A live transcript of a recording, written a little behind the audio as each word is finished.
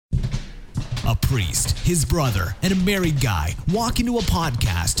A priest, his brother, and a married guy walk into a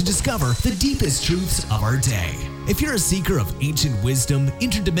podcast to discover the deepest truths of our day. If you're a seeker of ancient wisdom,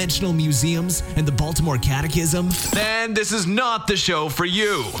 interdimensional museums, and the Baltimore Catechism, then this is not the show for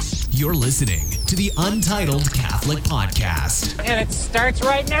you. You're listening to the Untitled Catholic Podcast. And it starts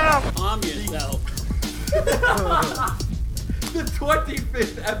right now. Calm yourself. The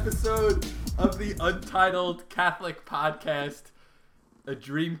 25th episode of the Untitled Catholic Podcast. A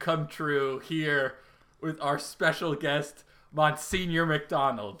dream come true here with our special guest, Monsignor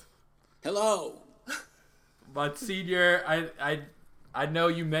McDonald. Hello. Monsignor, I know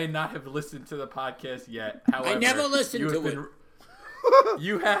you may not have listened to the podcast yet. However, I never listened to it.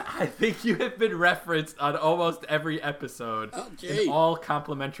 I think you have been referenced on almost every episode in all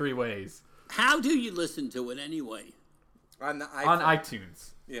complimentary ways. How do you listen to it anyway? On the iPhone. On iTunes.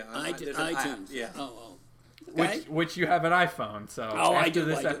 Yeah, iTunes. App, yeah. Oh. Okay. Which you have an iPhone, so I after do.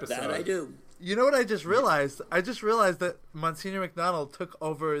 this I do. episode, That I do. You know what I just realized? I just realized that Monsignor McDonald took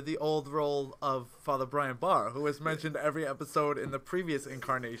over the old role of Father Brian Barr, who was mentioned every episode in the previous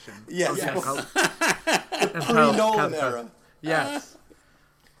incarnation. Yes. The Pre-Nolan era. Yes.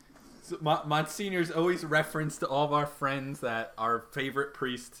 So, Monsignor's always referenced to all of our friends that our favorite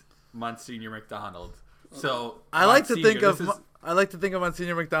priest, Monsignor McDonald. So I like to think Monsignor, of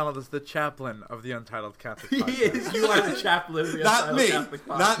Monsignor McDonald as the chaplain of the Untitled Catholic He Podcast. is. You are the chaplain of the Not Untitled me. Catholic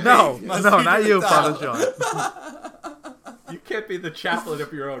Podcast. Not No, me. not you, McDonald. Father John. You can't be the chaplain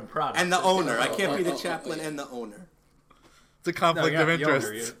of your own product. And the owner. I can't be the chaplain and the owner. It's a No, conflict you're of not the owner.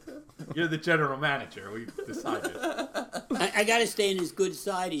 interest. You're the general manager. We've decided. I got to stay in his good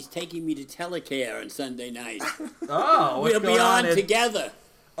side. He's taking me to Telecare on Sunday night. Oh, what's We'll going be on in- together.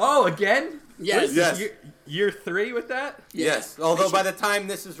 Oh, again? Yes. What is Yes. this, year 3 with that? Yes. Although by the time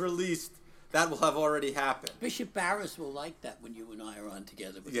this is released, that will have already happened. Bishop Barris will like that when you and I are on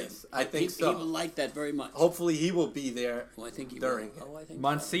together with him. Yes, I think so. He will like that very much. Hopefully he will be there Oh, I think he during will. it. Oh, I think so.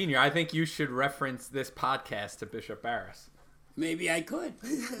 Monsignor, I think you should reference this podcast to Bishop Barris. Maybe I could.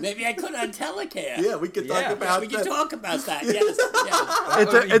 Maybe I could on Telecare. Yeah, we could talk Yeah. about We can that. talk about that. Yes. Yes.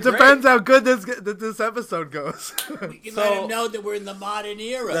 would be It great. depends how good this episode goes. We can So- let him know that we're in the modern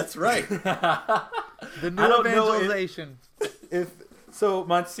era. That's right. The new I don't know evangelization. So,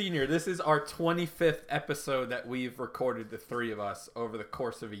 Monsignor, this is our 25th episode that we've recorded, the three of us, over the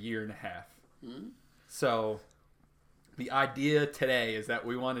course of a year and a half. So, the idea today is that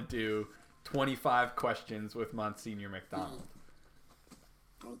we want to do 25 questions with Monsignor McDonald.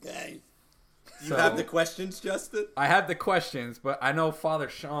 Okay. You have the questions, Justin? I have the questions, but I know Father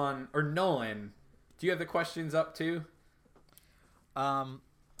Sean, or Nolan, do you have the questions up too? I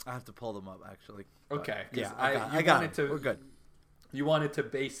have to pull them up actually. Okay. 'cause Yeah, you I got wanted it. We're good. You wanted to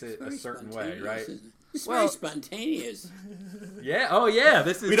base it a Very certain way, spontaneous, right? isn't it? It's Well- very spontaneous. Yeah. Oh, yeah.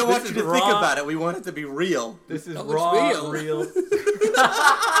 This is. We don't this want you is to raw. think about it. We want it to be real. This is Oh, it's raw, real.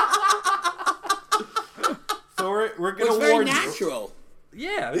 So we're It's gonna very warn you. natural.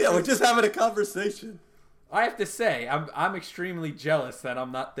 Yeah. Yeah, we're just having a conversation. I have to say, I'm extremely jealous that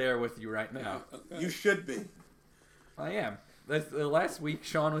I'm not there with you right now. You should be. I am. Last week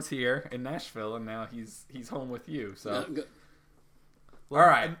Sean was here in Nashville, and now he's home with you. So all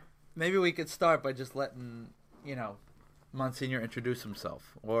right. Maybe we could start by just letting Monsignor introduce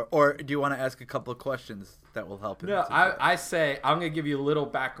himself, or do you want to ask a couple of questions that will help him? No, to do that? I say I'm gonna give you a little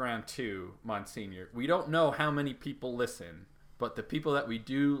background too, Monsignor. We don't know how many people listen, but the people that we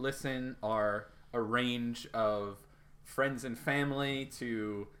do listen are a range of friends and family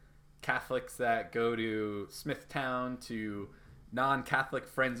to Catholics that go to Smithtown to non-Catholic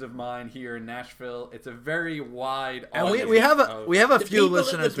friends of mine here in Nashville. It's a very wide And audience. we have a The few people,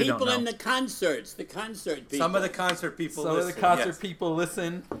 listeners the we don't people know. in the concerts, the concert people. Some of the concert people Some of listen. the concert yes. people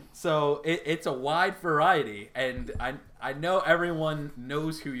listen, so it's a wide variety, and I know everyone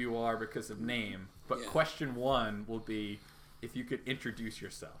knows who you are because of name, but Yeah. question 1 will be if you could introduce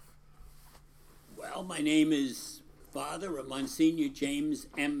yourself. Well, my name is Father or Monsignor James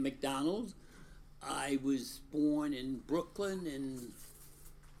M. McDonald. I was born in Brooklyn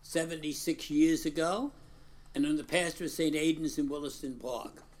 76 years ago, and I'm the pastor of St. Aidan's in Williston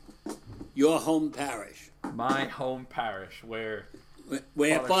Park, your home parish, My home parish, where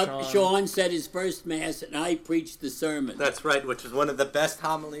where Father Father Sean- Sean said his first mass and I preached the sermon. That's right, which is one of the best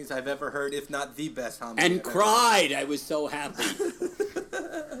homilies I've ever heard, if not the best homily. and I've ever cried. I was so happy.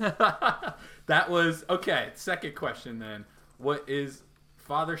 that was okay. Second question then: what is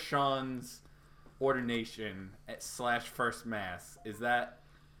Father Sean's ordination / first mass? Is that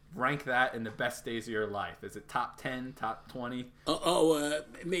rank that in the best days of your life? Is it top 10, top 20,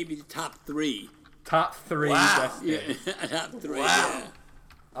 Maybe the top 3. top 3 Wow. best Yeah, days? top 3. Wow.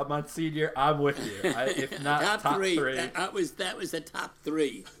 Monsignor, I'm with you. If not top three. That was a top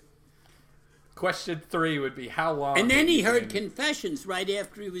 3. Question 3 would be how long. And then he heard confessions right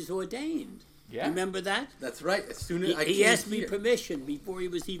after he was ordained. Yeah. Remember that? That's right. As soon as He asked me permission before he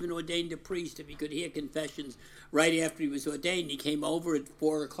was even ordained a priest if he could hear confessions right after he was ordained. He came over at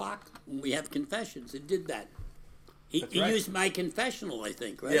 4 o'clock when we have confessions and did that. He right. used my confessional, I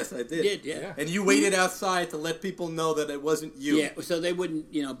think, right? Yes, I did. He did, yeah. And you waited outside to let people know that it wasn't you. Yeah, so they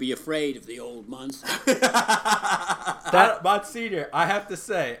wouldn't, be afraid of the old monster. Monsignor, I have to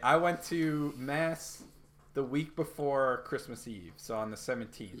say, I went to Mass the week before Christmas Eve, so on the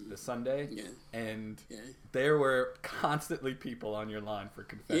 17th, the Sunday, and there were constantly people on your line for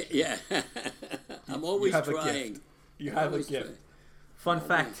confession. Yeah. I'm always trying. You have a gift. Fun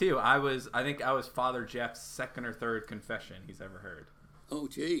fact too, I think I was Father Jeff's 2nd or 3rd confession he's ever heard. Oh,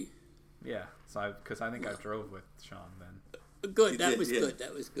 gee. Yeah, because I think I drove with Sean then. Good. That was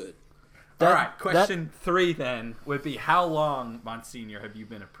good. All right. Question 3 then would be how long, Monsignor, have you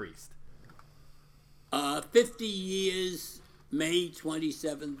been a priest? 50 years, May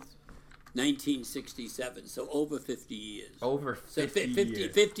 27th, 1967. So over 50 years. Over 50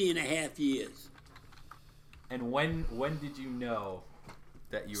 years. 50 and a half years. And when did you know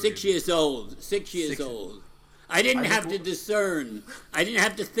that you were 6 years old. 6 years old. I didn't have to discern. I didn't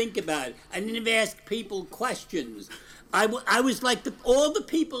have to think about it. I didn't even ask people questions. I was like all the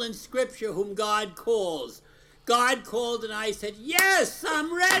people in Scripture whom God calls. God called and I said, yes,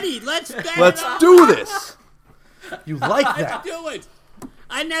 I'm ready. Let's do this. You like that. Let's do it.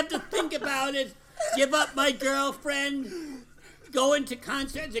 I didn't have to think about it. Give up my girlfriend. Go into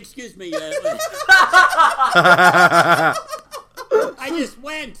concerts. Excuse me. I just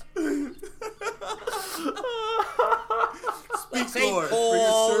went. St.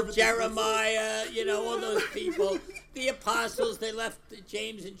 Paul, Jeremiah, all those people. The apostles, they left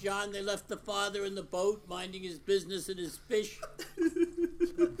James and John, they left the father in the boat minding his business and his fish.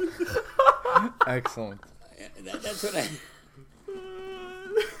 Excellent. That's what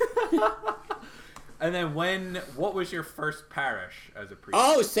And then what was your first parish as a priest?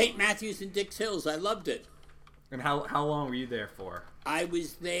 Oh, St. Matthew's in Dix Hills. I loved it. And how long were you there for? I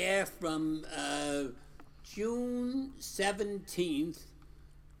was there from June 17th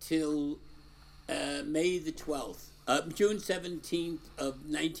till May the 12th. June 17th of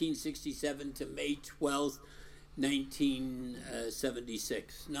 1967 to May 12th,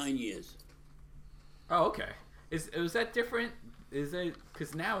 1976. 9 years. Oh, okay. Was that different?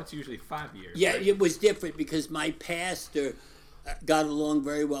 Because now it's usually 5 years. Yeah, right? It was different because my pastor got along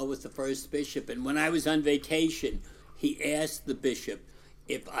very well with the first bishop, and when I was on vacation, he asked the bishop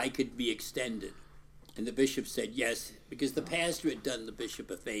if I could be extended, and the bishop said yes because the pastor had done the bishop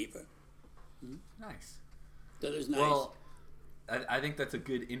a favor. Nice. So it was nice. Well, I think that's a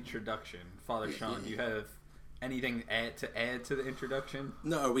good introduction, Father Sean. Do you have anything to add to the introduction?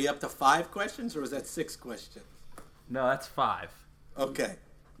 No, are we up to 5 questions or is that 6 questions? No, that's 5. Okay.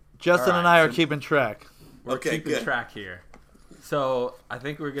 Justin and I are keeping track. We're keeping track here. So I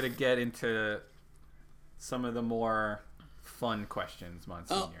think we're going to get into some of the more fun questions,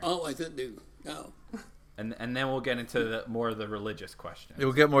 Monsignor. I thought they... Oh. And then we'll get into more of the religious questions. It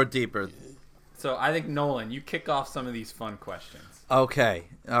will get more deeper. So I think, Nolan, you kick off some of these fun questions. Okay.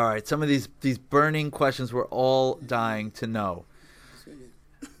 All right. Some of these burning questions we're all dying to know.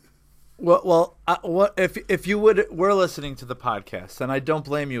 Well, what if you were listening to the podcast, and I don't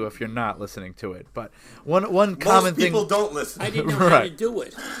blame you if you're not listening to it. But one common thing, most people don't listen. I didn't know how to do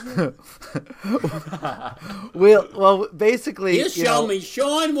it. well, basically, He'll show me.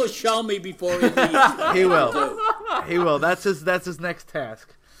 Sean will show me before he leaves. He will. He will. That's his next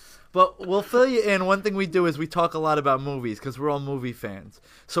task. But we'll fill you in. One thing we do is we talk a lot about movies because we're all movie fans.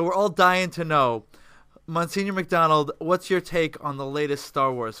 So we're all dying to know. Monsignor McDonald, what's your take on the latest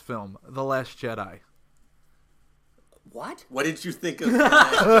Star Wars film, The Last Jedi? What? What did you think of The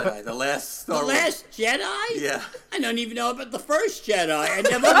Last Jedi? The Last Star Wars? The Last Jedi? Yeah. I don't even know about the first Jedi. I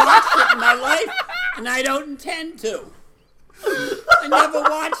never watched it in my life, and I don't intend to. I never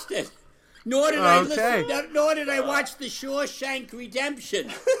watched it. Nor did I listen. Nor did I watch The Shawshank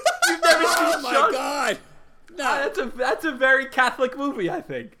Redemption. You've never seen Oh my God! No, that's a very Catholic movie, I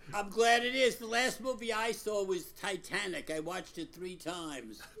think. I'm glad it is. The last movie I saw was Titanic. I watched it 3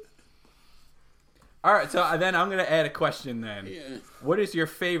 times. All right, so then I'm going to add a question. Then, Yeah. What is your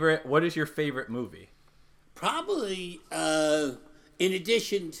favorite movie? Probably, in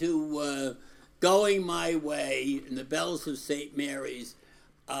addition to Going My Way and The Bells of St. Mary's,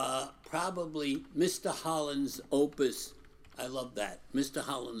 probably Mr. Holland's Opus. I love that. Mr.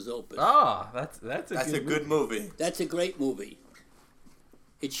 Holland's Opus. Oh, that's a good movie. That's a great movie.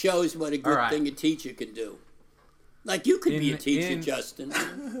 It shows what a good right. thing a teacher can do. Like you could be a teacher, in- Justin.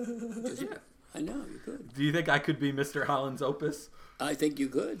 I know you could. Do you think I could be Mr. Holland's Opus? I think you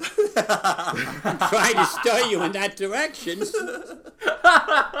could. I'm trying to stir you in that direction.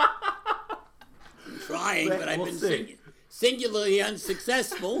 I'm trying, but I've We'll been see. singularly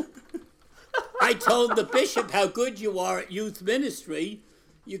unsuccessful. I told the bishop how good you are at youth ministry.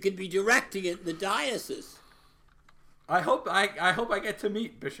 You could be directing it in the diocese. I hope I get to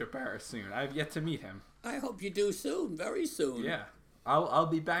meet Bishop Barris soon. I've yet to meet him. I hope you do soon, very soon. Yeah, I'll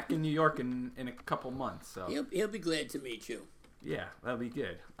be back in New York in a couple months. So He'll be glad to meet you. yeah, that'll be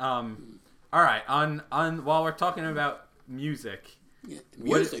good. All right, on while we're talking about music, Yeah.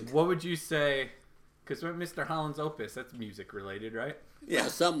 Music. What would you say? Because Mr. Holland's Opus, that's music related, right? Yeah,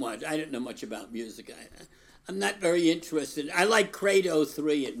 somewhat. I don't know much about music. I'm not very interested. I like Credo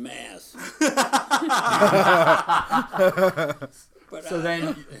 3 at Mass. But, So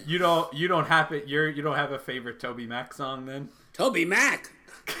then you don't have a favorite Toby Mac song then? Toby Mac.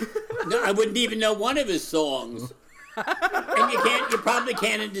 No, I wouldn't even know one of his songs. And you probably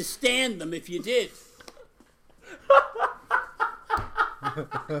can't understand them if you did.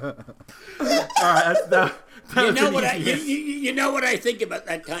 All right, You know what I think about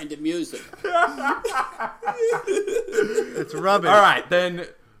that kind of music. It's rubbish. All right, then.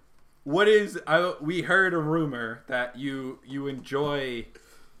 What is? We heard a rumor that you enjoy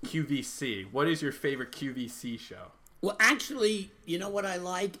QVC. What is your favorite QVC show? Well, actually, you know what I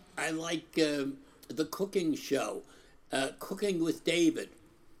like? I like the cooking show, Cooking with David.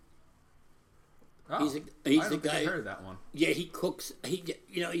 Oh, He's a I don't guy. think I heard that one. Yeah, he cooks.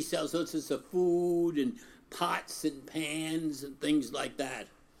 He sells all sorts of food and pots and pans and things like that.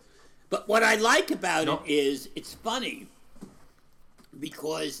 But what I like about it is it's funny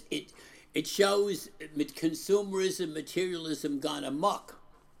because it shows consumerism, materialism gone amok,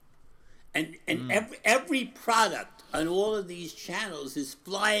 and every product on all of these channels is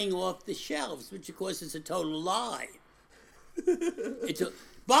flying off the shelves, which of course is a total lie.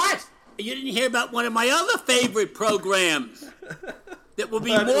 But you didn't hear about one of my other favorite programs that will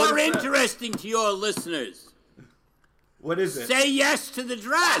be more interesting to your listeners. What is it? Say Yes to the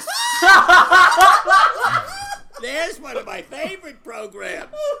Dress. There's one of my favorite programs.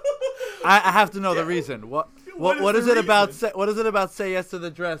 I have to know the reason. What is the it about? reason? What is it about Say Yes to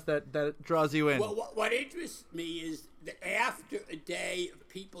the Dress that draws you in? Well, what interests me is that after a day of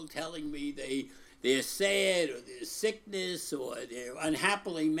people telling me they're sad, or there's sickness, or they're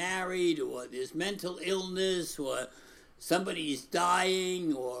unhappily married, or there's mental illness, or somebody's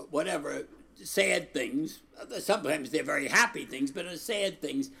dying, or whatever, sad things. Sometimes they're very happy things, but sad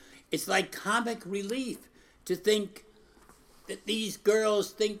things. It's like comic relief to think that these girls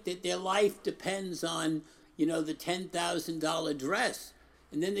think that their life depends on, the $10,000 dress.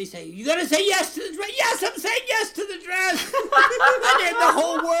 And then they say, you got to say yes to the dress. Yes, I'm saying yes to the dress. And then the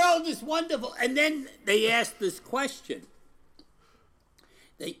whole world is wonderful. And then they ask this question.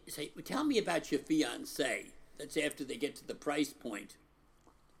 They say, well, tell me about your fiancé. That's after they get to the price point.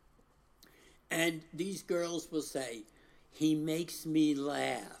 And these girls will say, he makes me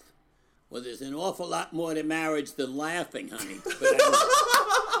laugh. Well, there's an awful lot more to marriage than laughing, honey.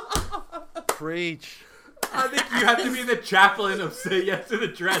 Preach. I think you have to be the chaplain of Say Yes to the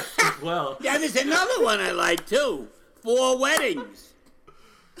Dress as well. Yeah, there's another one I like, too. 4 Weddings.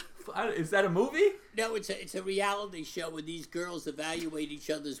 Is that a movie? No, it's a reality show where these girls evaluate each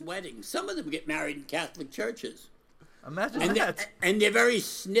other's weddings. Some of them get married in Catholic churches. Imagine that. And they're very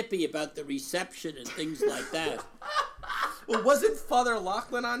snippy about the reception and things like that. Well, wasn't Father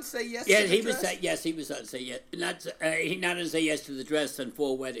Lachlan on Say Yes Yeah, to the he Dress? he was on Say Yes. Not on Say Yes to the Dress on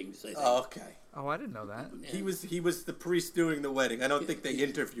 4 Weddings, I think. Oh, okay. Oh, I didn't know that. He was the priest doing the wedding. I don't think they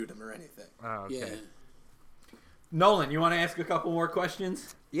interviewed him or anything. Oh, okay. Yeah. Nolan, you want to ask a couple more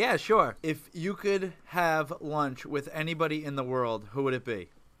questions? Yeah, sure. If you could have lunch with anybody in the world, who would it be?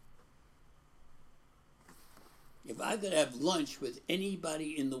 If I could have lunch with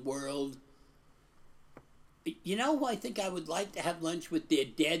anybody in the world, you know who I think I would like to have lunch with? They're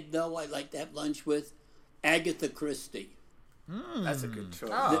dead, though. I'd like to have lunch with Agatha Christie, That's a good choice.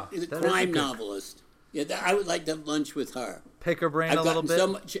 Oh, the that is a crime good- novelist. Yeah, I would like to have lunch with her. Pick her brain a little bit.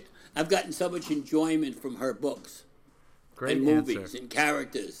 I've gotten so much enjoyment from her books Great and movies answer. and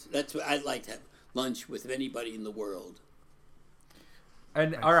characters. That's what I'd like to have lunch with anybody in the world.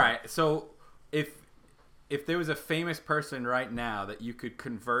 And all right, so if there was a famous person right now that you could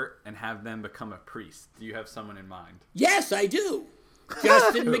convert and have them become a priest, do you have someone in mind? Yes, I do.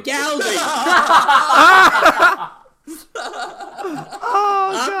 Justin McGaldy.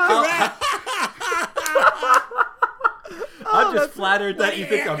 Oh, God. Correct. I'd I'm just flattered that you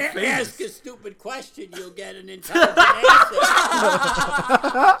think I'm famous. Ask a stupid question, you'll get an intelligent answer.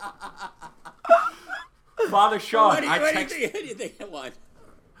 Father Sean, What do you think I want?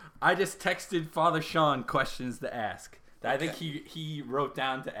 I just texted Father Sean questions to ask. I think he wrote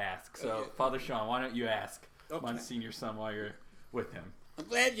down to ask. So, Okay. Father Sean, why don't you ask Monsignor son while you're with him? I'm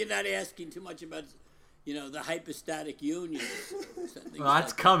glad you're not asking too much about, the hypostatic union. Well,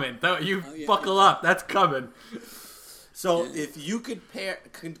 that's coming. You yeah. buckle up. That's coming. So if you could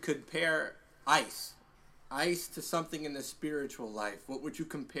compare ice to something in the spiritual life, what would you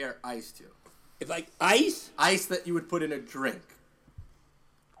compare ice to? If ice? Ice that you would put in a drink.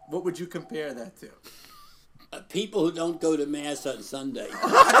 What would you compare that to? People who don't go to Mass on Sunday.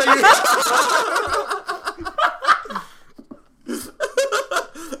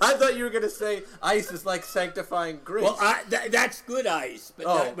 I thought you were going to say ice is like sanctifying grace. Well, that's good ice. But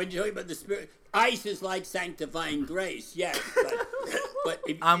Oh. when you're talking about the spirit, ice is like sanctifying grace, yes. But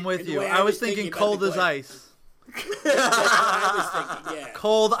I'm with the you. way I was thinking about cold the as question- ice. I was thinking, yeah.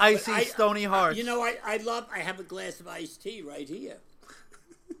 Cold, icy, I- stony hearts. I have a glass of iced tea right here.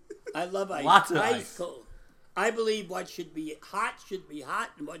 I love ice. Lots of ice. Cold. I believe what should be hot,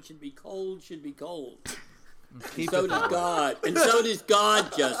 and what should be cold, should be cold. Keep So it does that way. God. And so does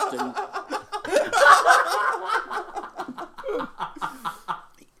God, Justin.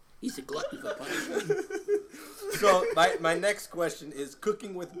 He's a glutton for punishment. So my next question is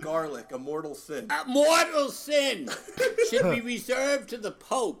cooking with garlic, a mortal sin. Mortal sin should be reserved to the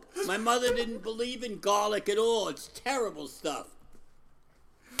Pope. My mother didn't believe in garlic at all. It's terrible stuff.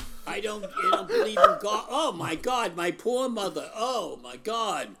 I don't believe in garlic. Oh, my God, my poor mother. Oh, my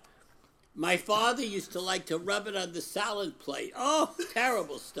God. My father used to like to rub it on the salad plate. Oh,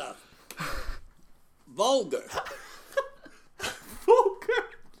 terrible stuff. Vulgar. Vulgar.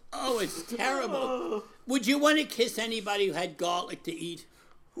 Oh, it's terrible. Would you want to kiss anybody who had garlic to eat?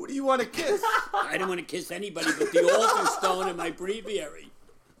 Who do you want to kiss? I don't want to kiss anybody but the altar stone in my breviary.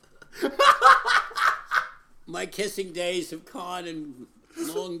 My kissing days have gone and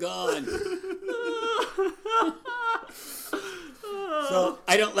long gone. So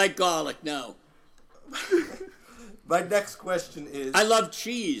I don't like garlic, no. my next question is I love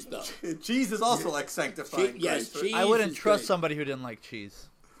cheese, though. cheese is also like sanctifying Yes, grace, right? cheese. I wouldn't is trust great. somebody who didn't like cheese.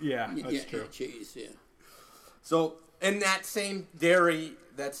 Yeah, that's Yeah, true. cheese, yeah. So in that same dairy.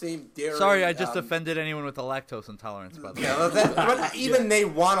 Sorry, I just offended anyone with a lactose intolerance, by the way. Yeah, well, but even they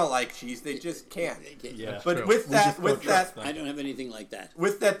want to like cheese, they just can't. Yeah. But true. with that, I don't have anything like that.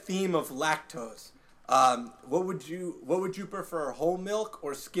 with that theme of lactose, what would you prefer, whole milk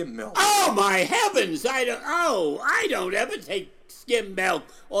or skim milk? Oh my heavens! I don't ever take skim milk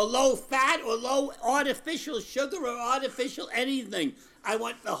or low fat or low artificial sugar or artificial anything. I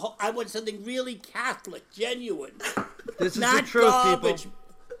want something really Catholic, genuine, This is not the truth, garbage. people.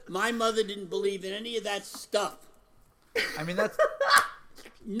 My mother didn't believe in any of that stuff. I mean, that's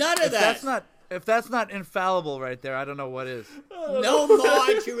None of that. if that's not infallible right there, I don't know what is. No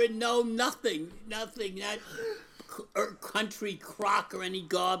margarine, no nothing, not country crock or any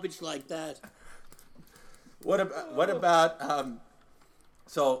garbage like that. What about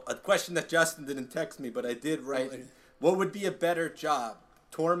so a question that Justin didn't text me, but I did write. What would be a better job,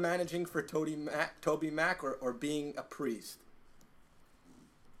 tour managing for Toby Mac or being a priest?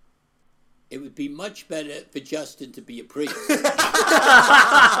 It would be much better for Justin to be a priest.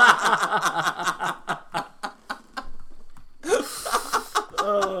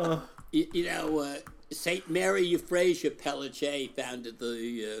 St. Mary Euphrasia Pelletier founded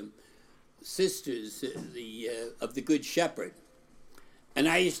the Sisters of the Good Shepherd. And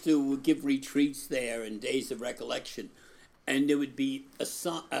I used to give retreats there and days of recollection. And there would be a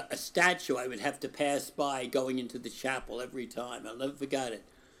statue I would have to pass by going into the chapel every time. I'll never forget it.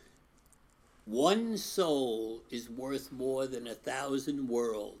 One soul is worth more than 1,000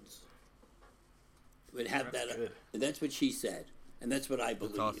 worlds. Would have That's that. good. And that's what she said. And that's what I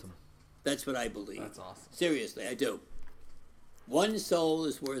believe. That's awesome. That's what I believe. That's awesome. Seriously, I do. One soul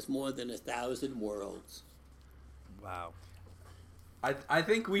is worth more than 1,000 worlds. Wow. I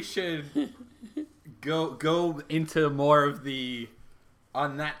think we should go into more of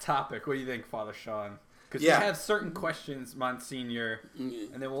on that topic. What do you think, Father Sean? Because Yeah. we have certain questions, Monsignor,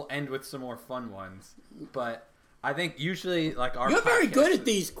 and then we'll end with some more fun ones. But I think usually, like our You're very good podcast at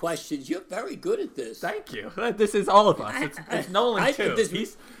these questions. You're very good at this. Thank you. This is all of us. It's Nolan I too. think this-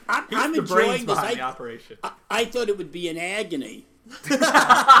 He's I'm the brains enjoying this. behind the operation. I thought it would be an agony.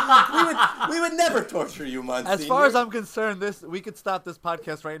 We would never torture you, Monsignor. As far as I'm concerned, we could stop this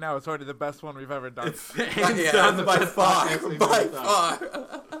podcast right now. It's already the best one we've ever done. It's hands yeah, down the by best far, podcast we've by ever done. far.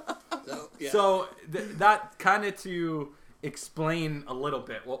 So, yeah. So that kind of to explain a little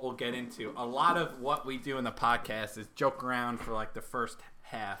bit what we'll get into. A lot of what we do in the podcast is joke around for like the first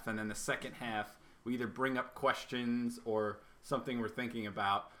half, and then the second half we either bring up questions or something we're thinking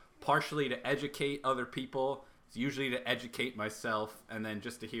about, partially to educate other people. It's usually to educate myself, and then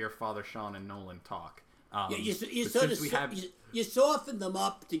just to hear Father Sean and Nolan talk. You soften them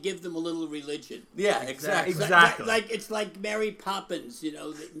up to give them a little religion. Yeah, exactly. It's like Mary Poppins,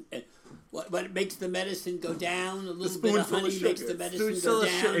 what makes the medicine go down? A little bit of honey makes the medicine go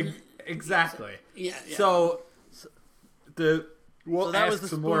down. Exactly. Yeah. So that was the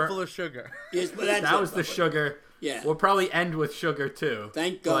spoonful of sugar. Yes, but that was the sugar. Yeah. We'll probably end with sugar too.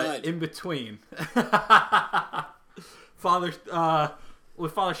 Thank God. But in between. Father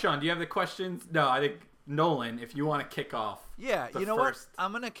Sean, do you have the questions? No, I think Nolan, if you want to kick off. Yeah, you know what?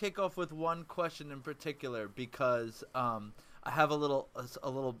 I'm going to kick off with one question in particular because I have a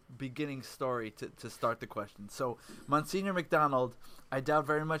little beginning story to start the question. So, Monsignor McDonald, I doubt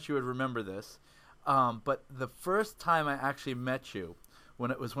very much you would remember this, but the first time I actually met you,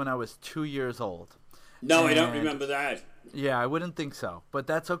 when I was 2 years old. No, I don't remember that. Yeah, I wouldn't think so, but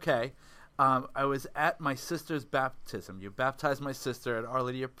that's okay. I was at my sister's baptism. You baptized my sister at Our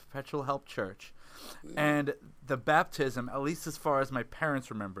Lady of Perpetual Help Church. And the baptism, at least as far as my parents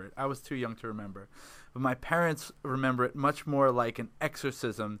remember it, I was too young to remember, but my parents remember it much more like an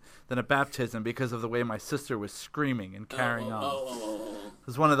exorcism than a baptism because of the way my sister was screaming and carrying on. It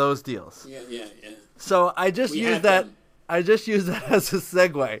was one of those deals. Yeah. So I just used that as a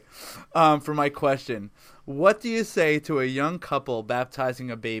segue for my question. What do you say to a young couple baptizing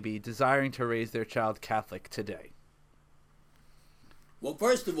a baby desiring to raise their child Catholic today? Well,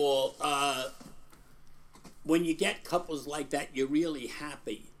 first of all, when you get couples like that, you're really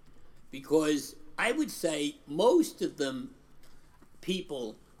happy. Because I would say most of them,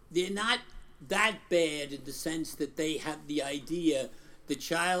 people, they're not that bad in the sense that they have the idea the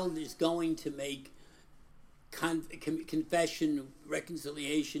child is going to make confession,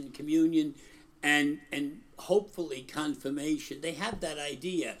 reconciliation, communion, and hopefully confirmation. They have that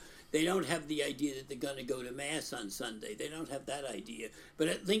idea. They don't have the idea that they're going to go to Mass on Sunday. They don't have that idea. But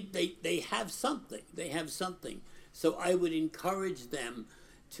I think they have something. They have something. So I would encourage them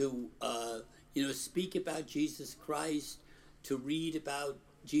to, speak about Jesus Christ, to read about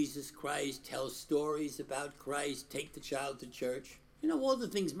Jesus Christ, tell stories about Christ, take the child to church. All the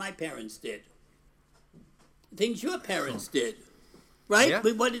things my parents did. Things your parents did. Right? Yeah.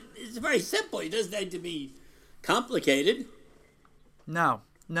 But it's very simple. It doesn't have to be complicated. No,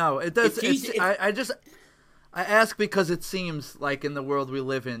 it does. I ask because it seems like in the world we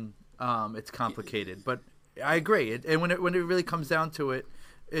live in, it's complicated. But I agree. And when it really comes down to it,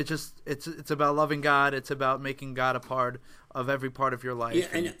 it's about loving God. It's about making God a part of every part of your life. Yeah,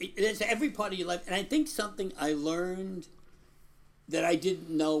 and it's every part of your life. And I think something I learned that I didn't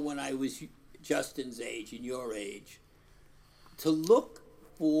know when I was Justin's age and your age, to look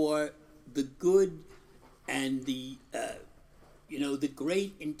for the good and the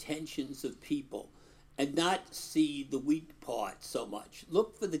great intentions of people and not see the weak parts so much.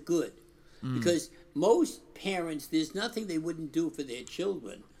 Look for the good. Because most parents, there's nothing they wouldn't do for their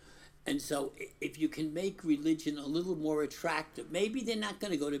children. And so if you can make religion a little more attractive, maybe they're not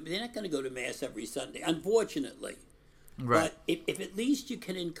going to go to Mass every Sunday, unfortunately. Right. But if at least you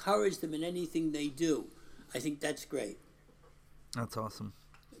can encourage them in anything they do, I think that's great. That's awesome.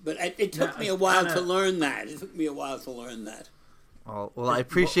 But it took me a while to learn that. Well, I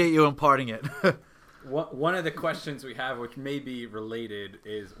appreciate you imparting it. One of the questions we have, which may be related,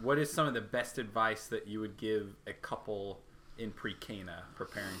 is what is some of the best advice that you would give a couple in pre-Cana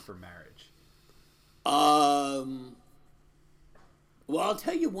preparing for marriage? Well, I'll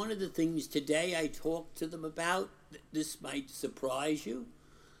tell you one of the things today I talked to them about. This might surprise you.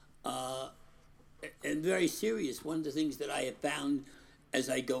 And very serious. One of the things that I have found as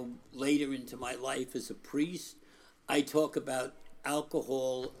I go later into my life as a priest, I talk about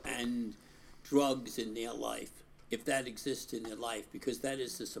alcohol and drugs in their life, if that exists in their life, because that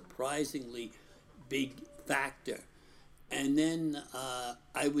is a surprisingly big factor. And then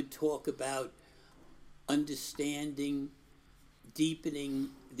I would talk about understanding, deepening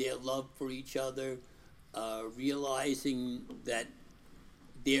their love for each other, realizing that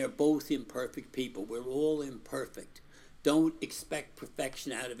they're both imperfect people. We're all imperfect. Don't expect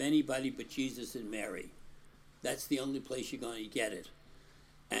perfection out of anybody but Jesus and Mary. That's the only place you're going to get it.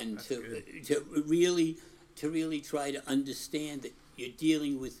 And to really try to understand that you're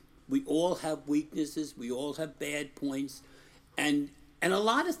dealing with, we all have weaknesses, we all have bad points, and a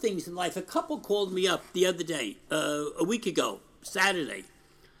lot of things in life. A couple called me up the other day, a week ago, Saturday,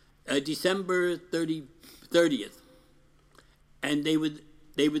 December 30th. and they were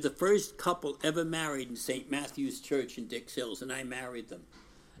the first couple ever married in St. Matthew's Church in Dix Hills, and I married them.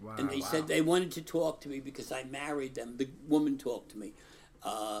 Wow. And they said they wanted to talk to me because I married them. The woman talked to me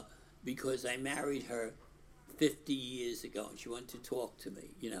because I married her 50 years ago, and she wanted to talk to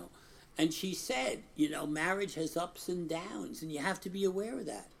me, you know. And she said, you know, marriage has ups and downs, and you have to be aware of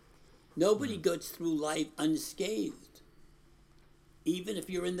that. Nobody goes through life unscathed, even if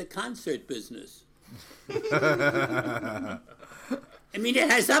you're in the concert business. I mean, it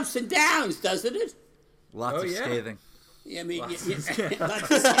has ups and downs, doesn't it? Lots of scathing. I mean,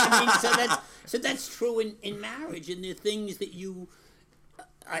 so that's true in marriage, and the things that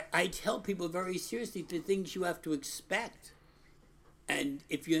I tell people very seriously, the things you have to expect, and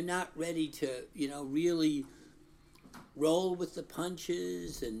if you're not ready to, you know, really roll with the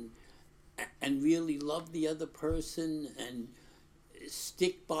punches and really love the other person and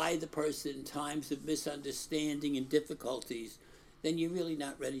stick by the person in times of misunderstanding and difficulties, then you're really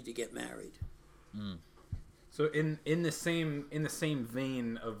not ready to get married. Mm. So in the same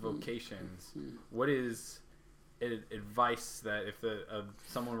vein of vocations, what is advice that if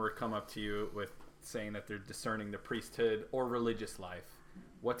someone were to come up to you with saying that they're discerning the priesthood or religious life,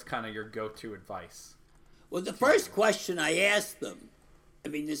 what's kind of your go-to advice? Well, the first question I asked them, I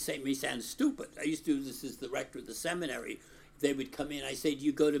mean, this may sound stupid. I used to do this as the rector of the seminary. If they would come in, I say, do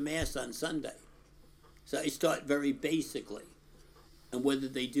you go to Mass on Sunday? So I start very basically. And whether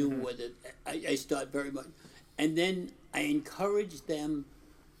they do, whether I start very much. And then I encourage them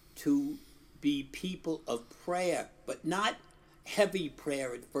to be people of prayer, but not heavy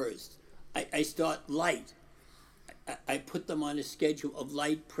prayer at first. I start light. I put them on a schedule of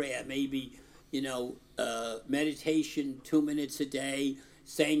light prayer, maybe, you know, meditation 2 minutes a day,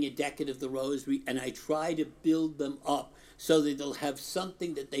 saying a decade of the rosary, and I try to build them up so that they'll have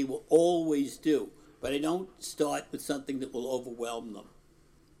something that they will always do. But I don't start with something that will overwhelm them.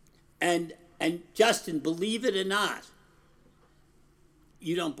 And Justin, believe it or not,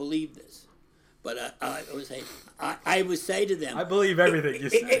 you don't believe this, but I would say to them, I believe everything you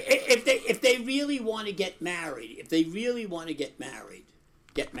say. If they really want to get married,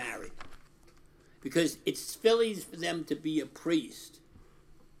 get married, because it's silly for them to be a priest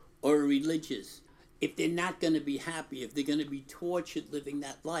or a religious if they're not going to be happy, if they're going to be tortured living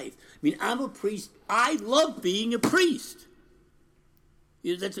that life. I mean, I'm a priest. I love being a priest.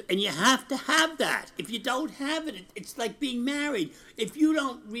 You know, and you have to have that. If you don't have it, it's like being married. If you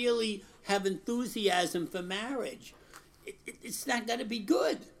don't really have enthusiasm for marriage, it's not going to be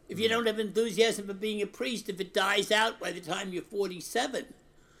good. If you don't have enthusiasm for being a priest, if it dies out by the time you're 47,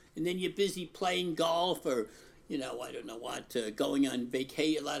 and then you're busy playing golf or, you know, I don't know what, going on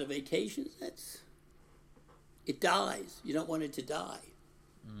a lot of vacations, it dies. You don't want it to die.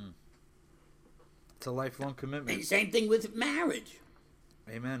 Mm. It's a lifelong commitment. And same thing with marriage.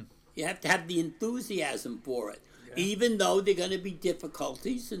 Amen. You have to have the enthusiasm for it, even though there are going to be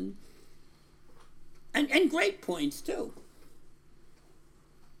difficulties and great points too.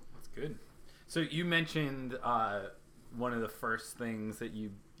 That's good. So you mentioned one of the first things that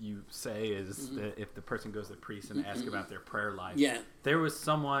you say is that if the person goes to the priest and ask about their prayer life. Yeah. There was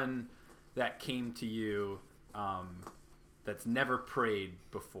someone that came to you that's never prayed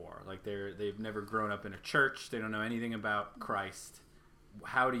before. Like they've never grown up in a church. They don't know anything about Christ.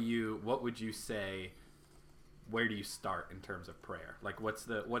 What would you say, where do you start in terms of prayer? Like what's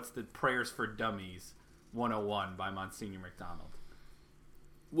the Prayers for Dummies 101 by Monsignor McDonald?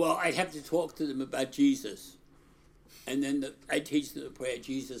 Well, I'd have to talk to them about Jesus. And then I teach them the prayer,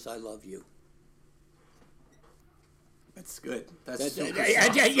 Jesus, I love you. That's good. I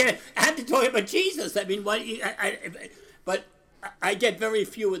have to talk about Jesus. I mean, but I get very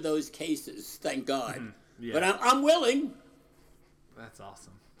few of those cases, thank God. Mm-hmm. Yeah. But I'm willing. That's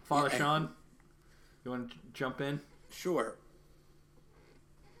awesome. Father Sean, you want to jump in? Sure.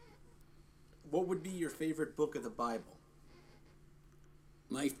 What would be your favorite book of the Bible?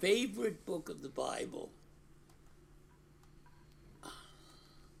 My favorite book of the Bible?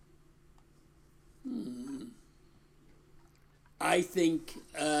 I think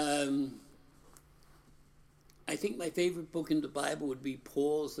my favorite book in the Bible would be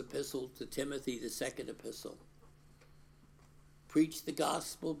Paul's epistle to Timothy, the second epistle. Preach the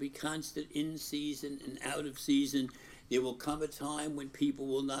gospel, be constant in season and out of season. There will come a time when people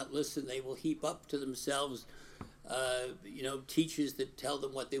will not listen. They will heap up to themselves, teachers that tell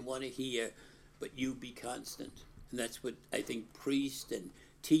them what they want to hear, but you be constant. And that's what I think priests and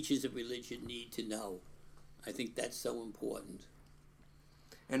teachers of religion need to know. I think that's so important.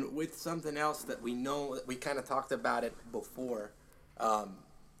 And with something else that we know, we kind of talked about it before,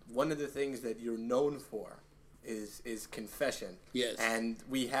 one of the things that you're known for is confession. Yes. And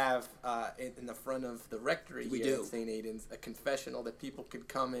we have in the front of the rectory here at St. Aidan's a confessional that people could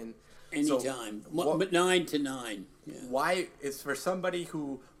come in anytime, but 9 to 9. Yeah. Why is for somebody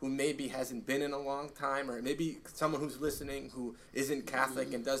who maybe hasn't been in a long time, or maybe someone who's listening who isn't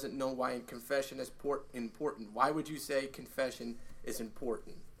Catholic and doesn't know why confession is important? Why would you say confession is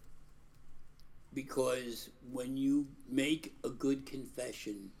important? Because when you make a good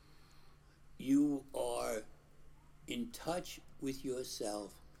confession, you are in touch with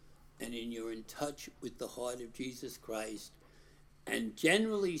yourself, and you're in touch with the heart of Jesus Christ. And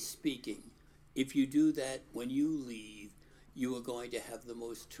generally speaking, if you do that when you leave, you are going to have the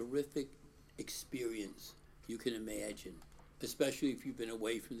most terrific experience you can imagine, especially if you've been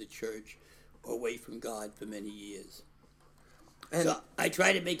away from the church or away from God for many years. And so I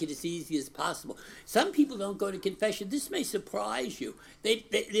try to make it as easy as possible. Some people don't go to confession. This may surprise you.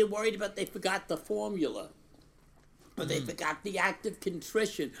 They're worried about they forgot the formula, or they forgot the act of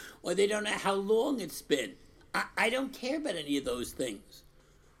contrition, or they don't know how long it's been. I don't care about any of those things.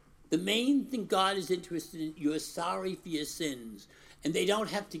 The main thing God is interested in, you're sorry for your sins. And they don't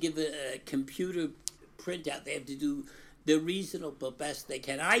have to give a computer printout. They have to do the reasonable best they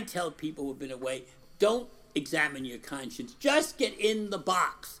can. I tell people who've been away, don't examine your conscience. Just get in the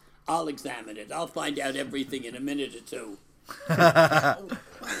box. I'll examine it. I'll find out everything in a minute or two.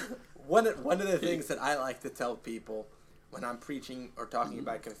 One of the things that I like to tell people when I'm preaching or talking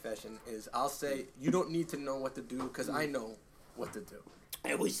about confession is I'll say, you don't need to know what to do because I know what to do.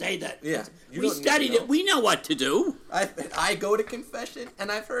 I always say that. Yeah. We studied it. We know what to do. I go to confession, and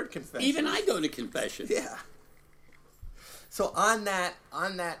I've heard confession. Even I go to confession. Yeah. So on that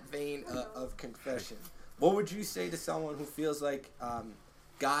vein of confession, what would you say to someone who feels like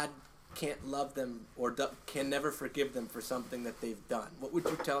God can't love them or can never forgive them for something that they've done? What would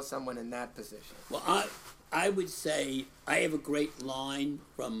you tell someone in that position? Well, I would say I have a great line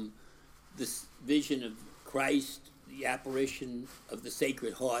from this vision of Christ, the apparition of the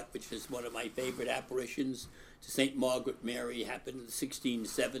Sacred Heart, which is one of my favorite apparitions to St. Margaret Mary, happened in the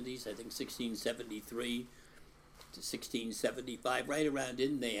 1670s, I think 1673 to 1675, right around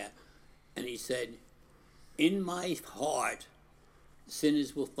in there. And he said, in my heart,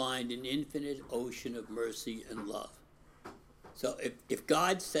 sinners will find an infinite ocean of mercy and love. So if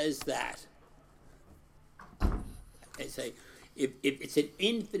God says that, I say, if it's an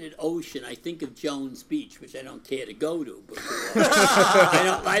infinite ocean, I think of Jones Beach, which I don't care to go to.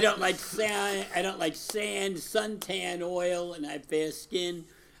 I don't like sand. I don't like sand, suntan oil, and I have fair skin.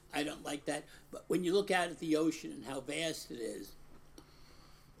 I don't like that. But when you look out at the ocean and how vast it is,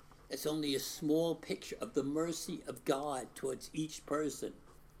 it's only a small picture of the mercy of God towards each person.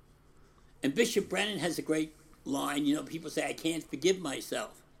 And Bishop Brennan has a great line. You know, people say, I can't forgive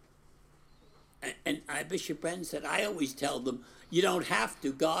myself. And Bishop Brennan said, I always tell them, you don't have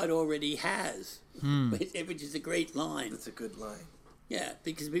to. God already has. Which is a great line. That's a good line. Yeah,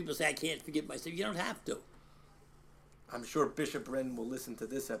 because people say, I can't forgive myself. You don't have to. I'm sure Bishop Brennan will listen to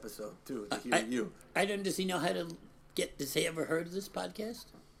this episode, too, to hear you. Does he know how to does he ever heard of this podcast?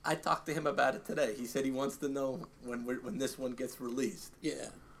 I talked to him about it today. He said he wants to know when this one gets released. Yeah.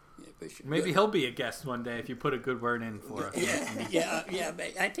 Bishop. Maybe Good. he'll be a guest one day if you put a good word in for us. Yeah,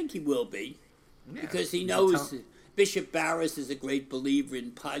 I think he will be. Yeah. Because he knows Bishop Barris is a great believer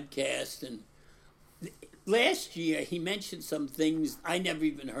in podcasts. And last year, he mentioned some things I never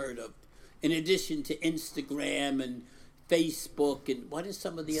even heard of. In addition to Instagram and Facebook and what is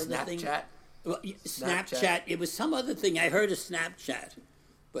some of the other things? Snapchat. It was some other thing. I heard of Snapchat.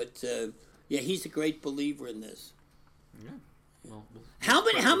 But, he's a great believer in this. Yeah. Well,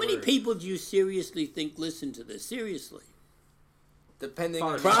 how many people do you seriously think listen to this? Seriously? Depending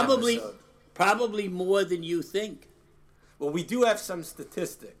on Probably more than you think. Well, we do have some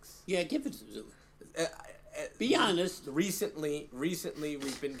statistics. Yeah, give it to be honest. Recently,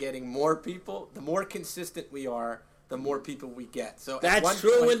 we've been getting more people. The more consistent we are, the more people we get. So that's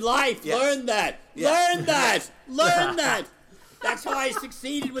true in life. Yes. Learn that. Yes. Learn that. Learn that. That's how I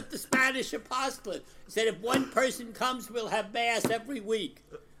succeeded with the Spanish apostolate. He said, if one person comes, we'll have Mass every week.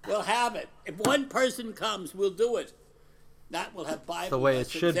 We'll have it. If one person comes, we'll do it. Not we'll have Bible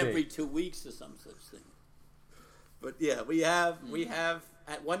lessons every 2 weeks or some such thing. But yeah, we have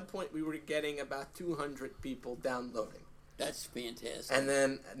at one point we were getting about 200 people downloading. That's fantastic. And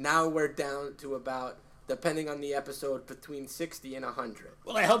then now we're down to about, depending on the episode, between 60 and 100.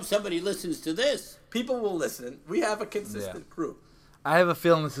 Well, I hope somebody listens to this. People will listen. We have a consistent group. I have a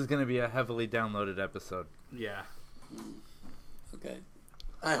feeling this is going to be a heavily downloaded episode. Yeah. Okay.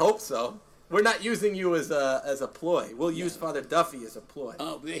 I hope so. We're not using you as a ploy. We'll use Father Duffy as a ploy.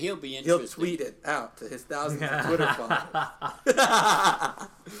 Oh, he'll be He'll interested. tweet it out to his thousands of Twitter followers.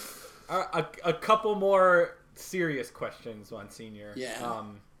 A couple more serious questions, Monsignor. Yeah.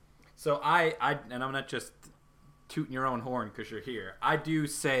 So I and I'm not just tooting your own horn because you're here. I do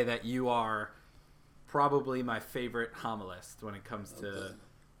say that you are probably my favorite homilist when it comes to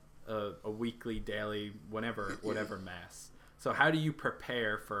a weekly, daily, whatever mass. So how do you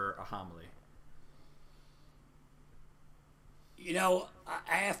prepare for a homily? You know,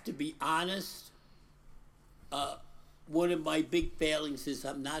 I have to be honest. One of my big failings is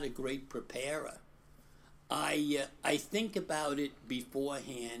I'm not a great preparer. I think about it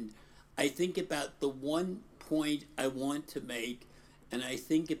beforehand. I think about the one point I want to make, and I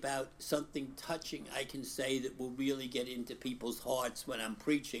think about something touching I can say that will really get into people's hearts when I'm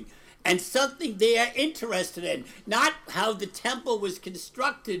preaching, and something they are interested in, not how the temple was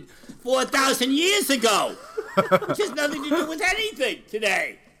constructed 4,000 years ago, which has nothing to do with anything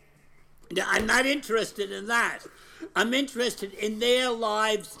today. I'm not interested in that. I'm interested in their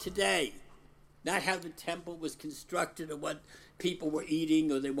lives today, not how the temple was constructed or what people were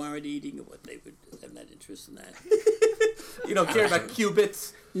eating or they weren't eating or what they would do. I'm not interested in that. You don't care about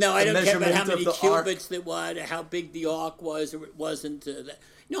cubits? No, I don't care about how many measurement of the ark? cubits there were, or how big the ark was, or it wasn't.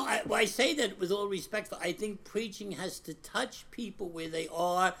 No, I say that with all respect. I think preaching has to touch people where they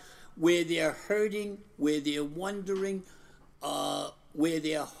are, where they're hurting, where they're wondering, where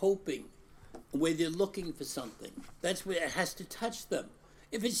they're hoping, where they're looking for something. That's where it has to touch them.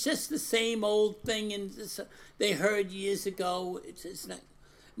 If it's just the same old thing and they heard years ago, it's not.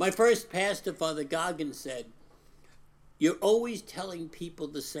 My first pastor, Father Goggins, said, "You're always telling people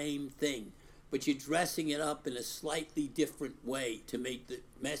the same thing, but you're dressing it up in a slightly different way to make the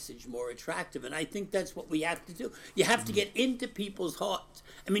message more attractive." And I think that's what we have to do. You have to get into people's hearts.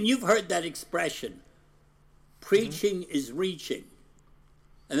 I mean, you've heard that expression, preaching is reaching.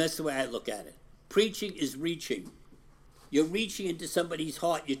 And that's the way I look at it. Preaching is reaching. You're reaching into somebody's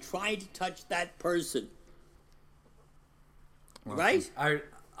heart. You're trying to touch that person. Right?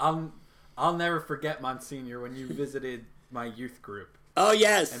 I'll never forget, Monsignor, when you visited my youth group. Oh,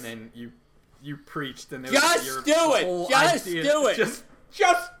 yes. And then you preached, and there Just was do it. whole Just idea. do it. Just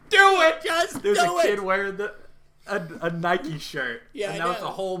do it. Just There's do a kid it. wearing a Nike shirt, Yeah, and I that was know.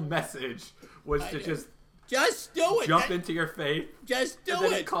 the whole message was I to know. just do it. jump into your faith. Just do And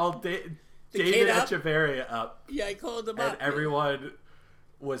then it. it called kid David up? Echeverria up, Yeah, I called them and up. everyone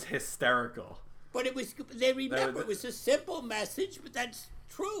was hysterical. But it was, they remember, That it was a simple message, but that's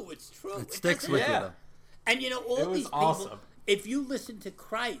true. It's true. It sticks doesn't- with you, Yeah. though. And you know, all It was these people, awesome. if you listen to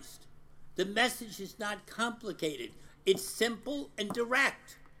Christ, the message is not complicated. It's simple and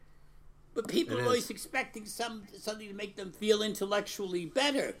direct. But people It are is. always expecting something to make them feel intellectually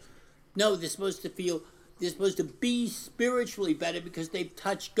better. No, they're supposed to be spiritually better because they've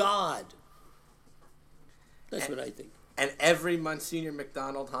touched God. That's what I think. And every Monsignor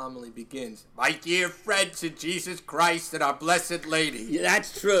McDonald homily begins, "My dear friends in Jesus Christ and our Blessed Lady." Yeah,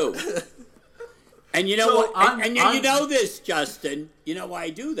 that's true. And you know So what? on- And you on- know this, Justin. You know why I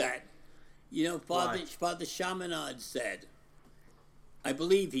do that? You know, Why? Father Chaminade said, I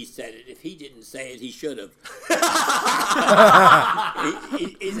believe he said it. If he didn't say it, he should have.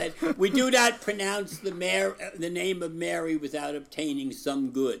 He said, "We do not pronounce the name of Mary without obtaining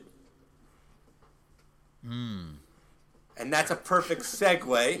some good." And that's a perfect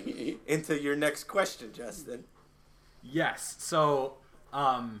segue into your next question, Justin. Yes. So,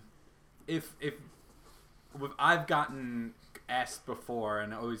 if I've gotten asked before,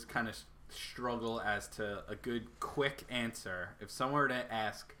 and I always kind of struggle as to a good quick answer. If someone were to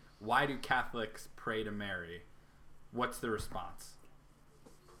ask, "Why do Catholics pray to Mary?" What's the response?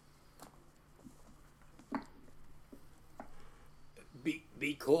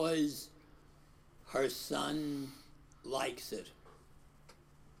 Because her son likes it.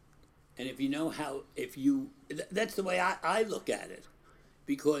 And if you know how, that's the way I look at it.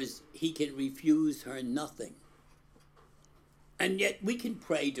 Because he can refuse her nothing. And yet we can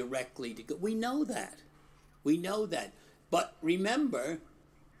pray directly to God. We know that. We know that. But remember,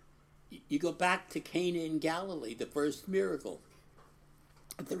 you go back to Cana in Galilee, the first miracle,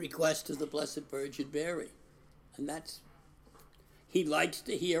 at the request of the Blessed Virgin Mary. And he likes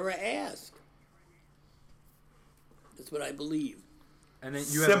to hear her ask. That's what I believe. And then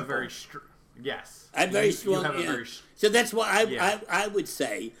you have a Simple. very yes. I'm very You strong. have a Yeah. very So that's why Yeah. I would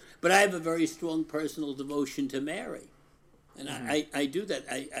say, but I have a very strong personal devotion to Mary. And I do that.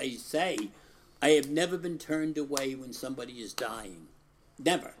 I say, I have never been turned away when somebody is dying.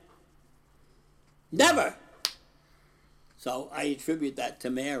 Never. Never. So I attribute that to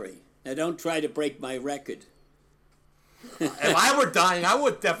Mary. Now, don't try to break my record. If I were dying, I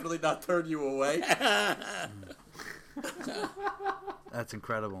would definitely not turn you away. That's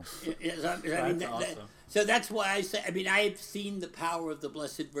incredible. So that's why I say, I've seen the power of the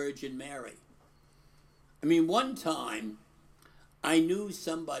Blessed Virgin Mary. One time, I knew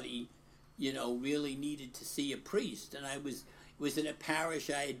somebody, really needed to see a priest, and I was in a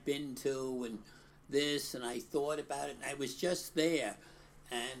parish I had been to, and I thought about it, and I was just there,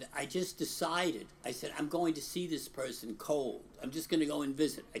 and I just decided. I said, I'm going to see this person cold. I'm just going to go and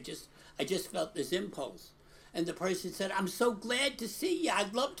visit. I just felt this impulse. And the person said, I'm so glad to see you.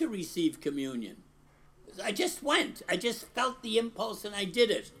 I'd love to receive communion. I just went. I just felt the impulse and I did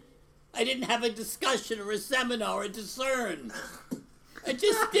it. I didn't have a discussion or a seminar or discern. I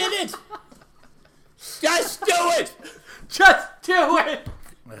just did it. Just do it. Just do it.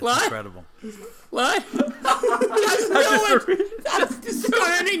 That's What? incredible. What? Just do it. That's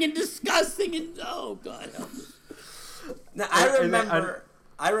discerning and discussing and oh God help us. Now,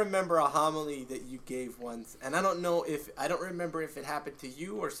 I remember a homily that you gave once, and I don't remember if it happened to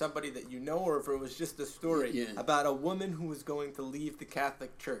you or somebody that you know, or if it was just a story about a woman who was going to leave the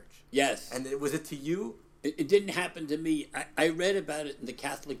Catholic Church. Yes. And was it to you? It didn't happen to me. I read about it in the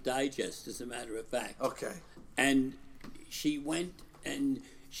Catholic Digest, as a matter of fact. Okay. And she went and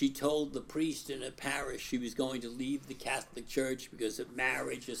she told the priest in a parish she was going to leave the Catholic Church because of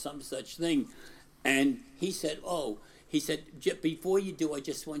marriage or some such thing. And he said, before you do, I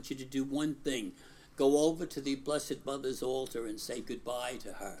just want you to do one thing. Go over to the Blessed Mother's altar and say goodbye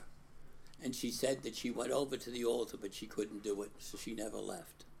to her. And she said that she went over to the altar, but she couldn't do it, so she never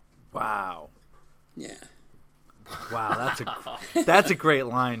left. Wow. Yeah. Wow, that's a great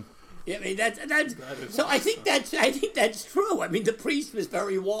line. Yeah, that's so I think that's true. The priest was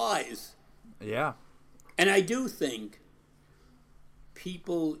very wise. Yeah. And I do think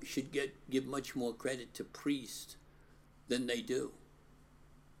people should give much more credit to priests than they do.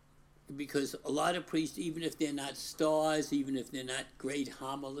 Because a lot of priests, even if they're not stars, even if they're not great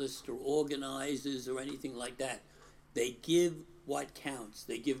homilists or organizers or anything like that, they give what counts.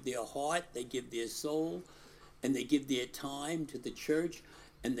 They give their heart, they give their soul, and they give their time to the church,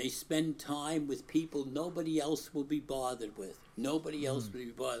 and they spend time with people nobody else will be bothered with. Nobody else will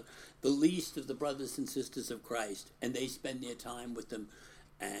be bothered. The least of the brothers and sisters of Christ, and they spend their time with them,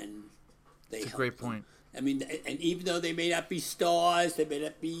 and they help That's a great them. point. And even though they may not be stars, they may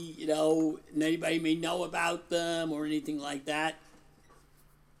not be, anybody may know about them or anything like that,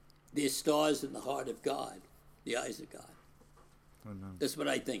 they're stars in the heart of God, the eyes of God. That's what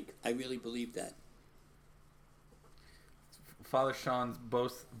I think. I really believe that. Father Sean's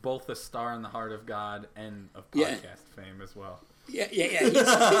both a star in the heart of God and of podcast fame as well. Yeah.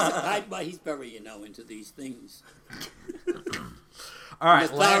 He's very, into these things. All right,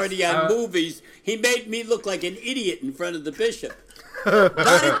 authority on movies. He made me look like an idiot in front of the bishop.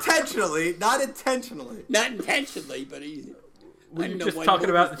 Not intentionally. Not intentionally, but he. Were you just talking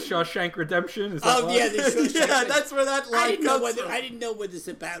about the Shawshank Redemption? Is that yeah, the Shawshank. Yeah, that's where that line comes from. I didn't know whether it's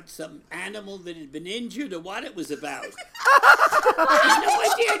about some animal that had been injured or what it was about. I had no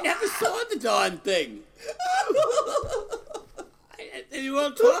idea. I never saw the darn thing. They were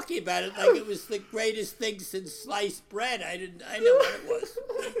all talking about it like it was the greatest thing since sliced bread. I know what it was.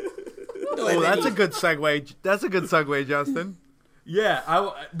 That's a good segue. That's a good segue, Justin. Yeah,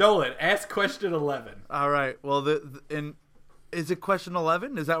 Nolan, ask question 11. All right. Well, is it question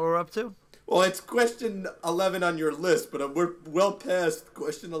 11? Is that what we're up to? Well, it's question 11 on your list, but we're well past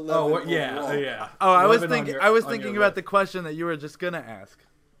question 11. Oh, yeah. Oh, I was thinking about the question that you were just gonna ask.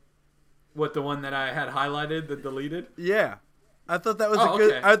 What, the one that I had hihighlighted that deleted? Yeah. I thought that was a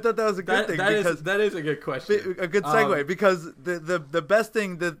good. Okay. I thought that was a good thing because that is a good question. A good segue because the best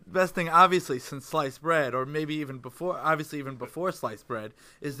thing obviously since sliced bread, or maybe even before sliced bread,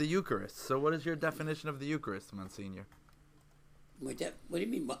 is the Eucharist. So what is your definition of the Eucharist, Monsignor? What do you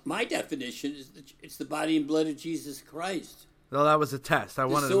mean? My definition is it's the body and blood of Jesus Christ. No, that was a test. I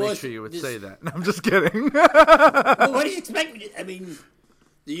wanted to make sure you would say that. No, I'm just kidding. Well, what do you expect? The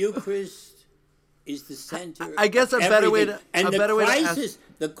Eucharist is the center. I guess a better way to ask.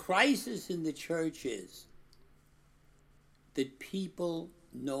 The crisis in the church is that people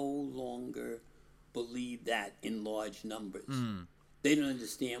no longer believe that in large numbers. They don't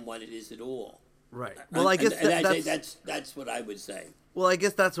understand what it is at all. Right. Well, I guess that's what I would say. Well, I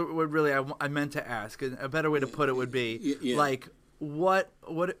guess that's what really I meant to ask. A better way to put it would be like, what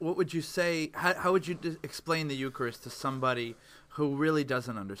would you say? How would you explain the Eucharist to somebody who really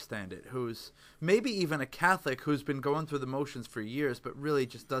doesn't understand it? Who's maybe even a Catholic who's been going through the motions for years, but really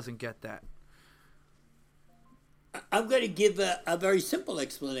just doesn't get that. I'm going to give a very simple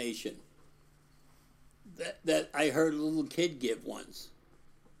explanation that I heard a little kid give once.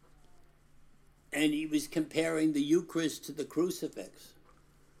 And he was comparing the Eucharist to the crucifix.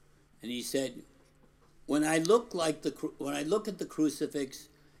 And he said, when I look at the crucifix,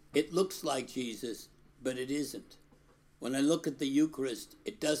 it looks like Jesus, but it isn't. When I look at the Eucharist,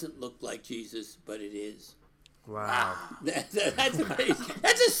 it doesn't look like Jesus, but it is. Wow. That's amazing.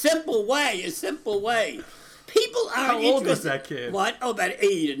 That's a simple way. People aren't How old was interested- that kid? What? Oh, about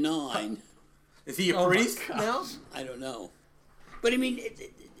 8 or 9. Is he a Oh my priest gosh. now? I don't know. But I mean,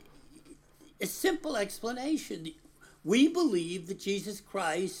 a simple explanation. We believe that Jesus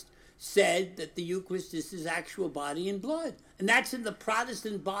Christ said that the Eucharist is his actual body and blood. And that's in the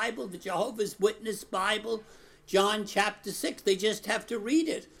Protestant Bible, the Jehovah's Witness Bible, John chapter 6. They just have to read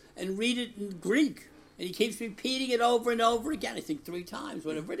it, and read it in Greek. And he keeps repeating it over and over again, I think 3 times,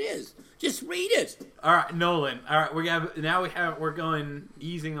 whatever it is. Just read it. All right, Nolan. All right, we're going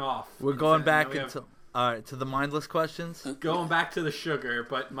easing off. We're going Now back we have- to the mindless questions. going back to the sugar,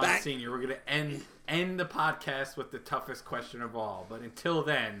 but Back- Monsignor, we're gonna end the podcast with the toughest question of all. But until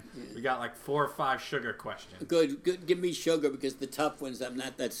then, we got like 4 or 5 sugar questions. Good. Give me sugar, because the tough ones, I'm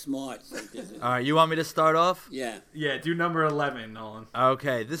not that smart. So All right, you want me to start off? yeah. Yeah, do number 11, Nolan.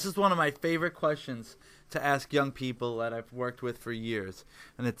 Okay, this is one of my favorite questions to ask young people that I've worked with for years,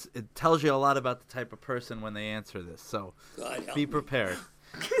 and it tells you a lot about the type of person when they answer this. So God help be me. prepared.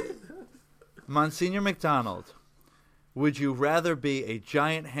 Monsignor McDonald, would you rather be a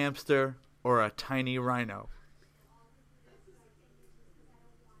giant hamster or a tiny rhino?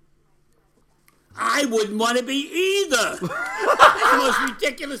 I wouldn't want to be either. That's the most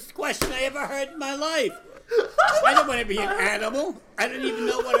ridiculous question I ever heard in my life. I don't want to be an animal. I don't even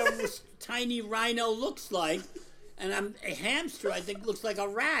know what a tiny rhino looks like. And I'm a hamster, I think, looks like a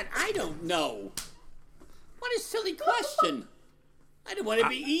rat. I don't know. What a silly question. I don't want to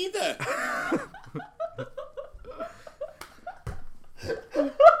be either.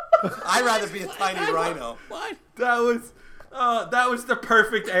 I'd rather be a tiny rhino. What? That was the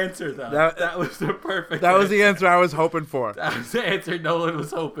perfect answer, though. That was the perfect. That was the answer I was hoping for. That was the answer Nolan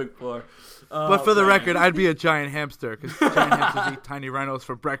was hoping for. But for the record, I'd be a giant hamster because giant hamsters eat tiny rhinos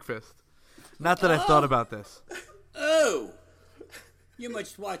for breakfast. Not that I've thought about this. Oh. You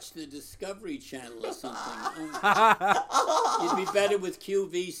must watch the Discovery Channel or something. You'd be better with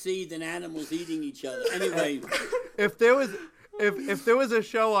QVC than animals eating each other. Anyway, If there was a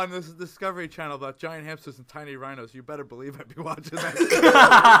show on this Discovery Channel about giant hamsters and tiny rhinos, you better believe I'd be watching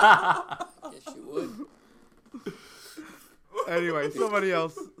that. yes, you would. Anyway, somebody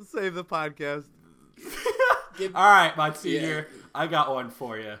else save the podcast. All right, Monsignor, I got one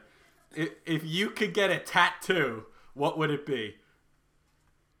for you. If you could get a tattoo, what would it be?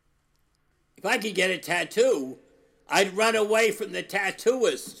 If I could get a tattoo, I'd run away from the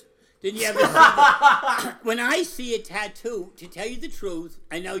tattooist. Didn't you ever see that? When I see a tattoo, to tell you the truth,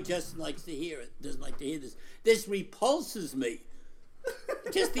 I know Justin likes to hear it, doesn't like to hear this. This repulses me.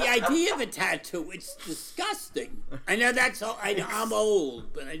 Just the idea of a tattoo, it's disgusting. I know that's all. I'm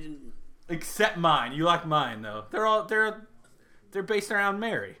old, but I didn't. Except mine. You like mine though. They're based around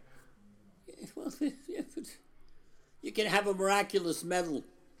Mary. Well, you can have a miraculous medal.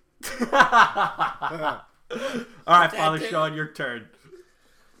 All right, Father Tattoo. Sean, your turn.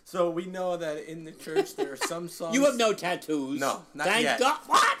 So we know that in the church there are some songs. You have no tattoos. No, not Thank yet. God.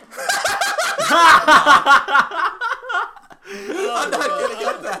 What? I'm not gonna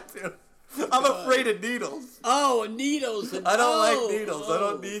get that too. I'm afraid of needles. Oh, needles. I don't like needles. I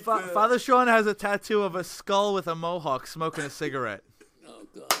don't need. Father Sean has a tattoo of a skull with a mohawk smoking a cigarette. Oh,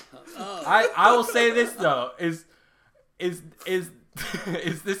 God. Oh. I will say this though: is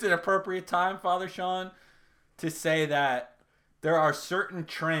this an appropriate time, Father Sean, to say that there are certain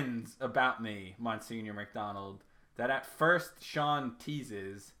trends about me, Monsignor McDonald, that at first Sean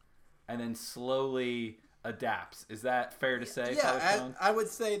teases and then slowly adapts. Is that fair to say, Father Yeah, Sean? I would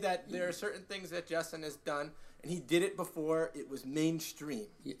say that there are certain things that Justin has done, and he did it before it was mainstream.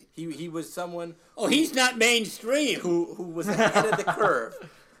 He was someone Oh, he's not mainstream. who was ahead of the curve.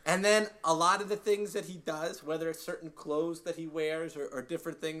 And then a lot of the things that he does, whether it's certain clothes that he wears or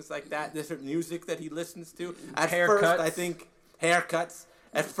different things like that, different music that he listens to, at first Haircuts. I think haircuts.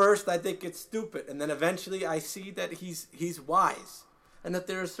 At first I think it's stupid, and then eventually I see that he's wise, and that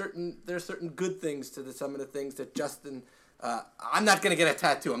there are certain good things to some of the things that Justin. I'm not gonna get a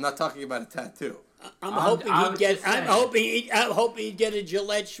tattoo. I'm not talking about a tattoo. I'm hoping I he'd was get. just I'm hoping he'd get a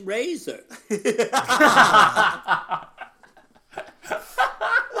Gillette razor.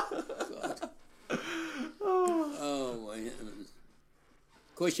 Oh my heavens!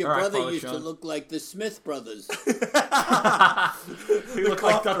 Of course, your All right, brother Father used to Sean. look like the Smith brothers. You look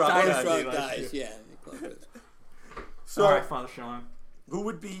like Duck Cough drop, Dynasty. Frog last guys, year. yeah. So, All right, Father Sean. who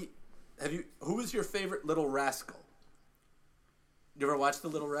would be? Who was your favorite Little Rascal? You ever watch the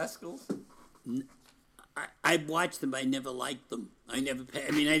Little Rascals? I watched them. I never liked them. I never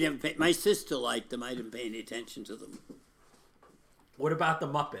paid. My sister liked them. I didn't pay any attention to them. What about the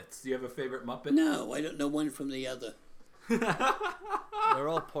Muppets? Do you have a favorite Muppet? No, I don't know one from the other. They're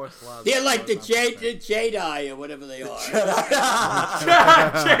all poor slobs. They're like the Jedi or whatever they are.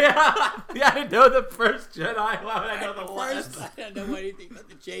 Yeah, I know the first Jedi. Why would I know the last? First, I don't know anything about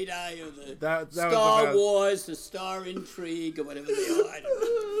the Jedi or the That was Star about- Wars, the Star Intrigue, or whatever they are. I don't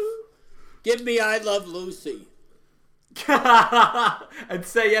know. Give me I Love Lucy. And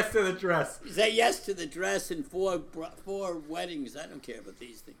say yes to the dress. Say yes to the dress and four weddings. I don't care about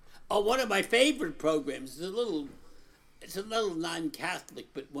these things. Oh, one of my favorite programs is it's a little non-Catholic,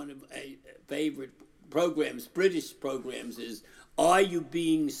 but one of my favorite programs, British programs, is Are You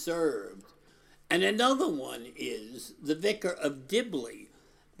Being Served? And another one is The Vicar of Dibley,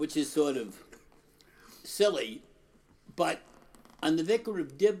 which is sort of silly, but on The Vicar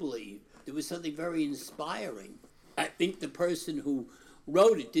of Dibley, there was something very inspiring. I think the person who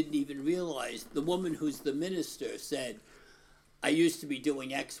wrote it didn't even realize. The woman who's the minister said, I used to be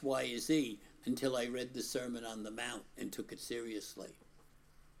doing X, Y, Z until I read the Sermon on the Mount and took it seriously.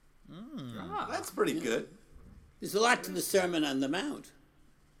 That's pretty good. There's a lot to the Sermon on the Mount.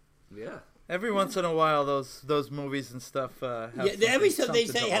 Yeah. Every once in a while, those movies and stuff have Yeah, every so they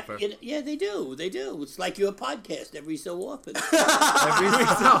something say, to offer. yeah, they do. They do. It's like your podcast every so often.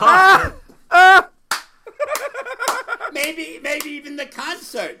 maybe even the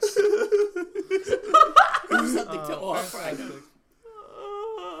concerts. There's something to offer. I don't know.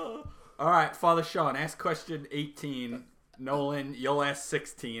 All right, Father Sean, ask question 18. Nolan, you'll ask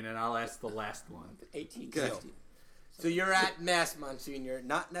 16, and I'll ask the last one. 1860. So you're at Mass, Monsignor,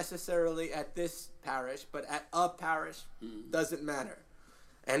 not necessarily at this parish, but at a parish. Doesn't matter.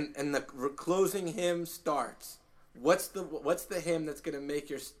 And the closing hymn starts. What's the hymn that's gonna make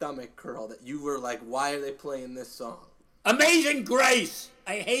your stomach curl? That you were like, why are they playing this song? Amazing Grace.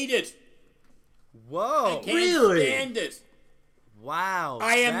 I hate it. Whoa! Can't Really? stand it. Wow!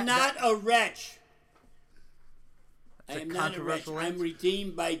 I am not a wretch. I a am not a wretch. controversial I'm answer.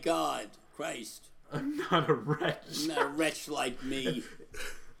 redeemed by God, Christ. I'm not a wretch. I'm not a wretch like me.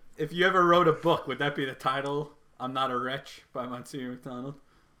 If you ever wrote a book, would that be the title? I'm Not a Wretch by Monsignor McDonald?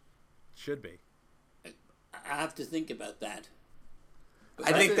 Should be. I have to think about that.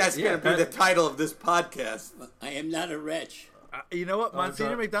 I think that's yeah, gonna be the title of this podcast. I am not a wretch. You know what?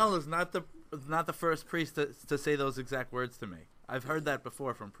 Monsignor God. McDonald is not the first priest to say those exact words to me. I've heard that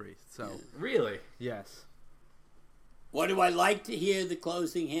before from priests. So Really? yes. What do I like to hear the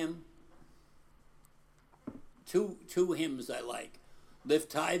closing hymn? Two hymns I like.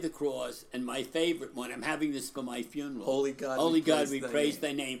 Lift High the Cross, and my favorite one, I'm having this for my funeral. Holy God, Holy we God, praise we thy praise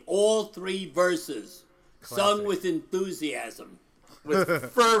name. thy name. All three verses, sung with enthusiasm, With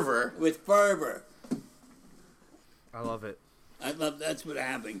fervor. with fervor. I love it. I love that's what I'm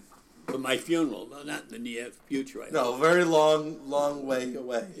having for my funeral. Well, not in the near future. I No, very long way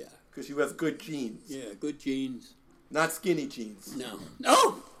away. Yeah. Because you have good genes. Yeah, good genes. Not skinny jeans. No.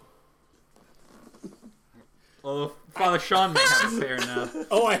 No! Well, Father Sean may have a pair now.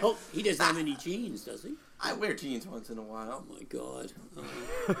 Oh, I hope he doesn't have any genes, does he? I wear jeans once in a while. Oh, my God.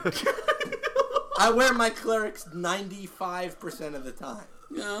 I wear my clerics 95% of the time.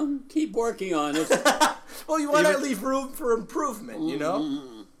 No, keep working on it. Well, you want to leave room for improvement, you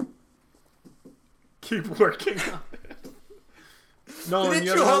know? Keep working on it. Nolan, Didn't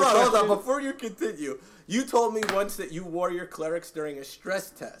you you? have Hold another on. question? Before you continue, you told me once that you wore your clerics during a stress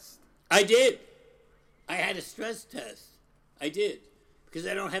test. I did. I had a stress test. I did. Because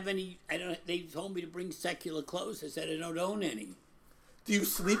I don't have any, they told me to bring secular clothes. I said I don't own any. Do you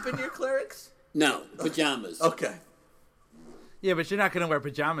sleep in your clerics? No, pajamas. Okay. Yeah, but you're not going to wear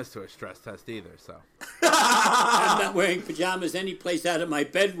pajamas to a stress test either. So I'm not wearing pajamas any place out of my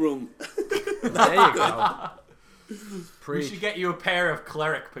bedroom. there you go. We Preach. should get you a pair of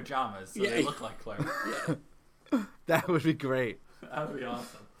cleric pajamas so they Yeah. look like clerics. That would be great. That would be awesome.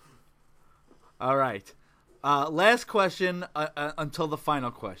 All right. Last question until the final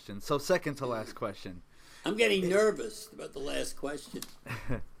question. So second to last question. I'm getting nervous about the last question.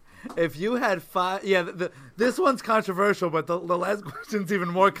 If you had five, this one's controversial, but the last question's even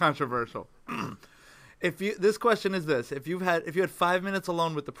more controversial. This question is this: if you had 5 minutes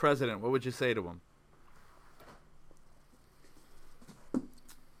alone with the president, what would you say to him?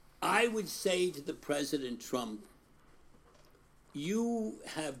 I would say to the President Trump, you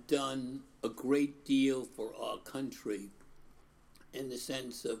have done a great deal for our country in the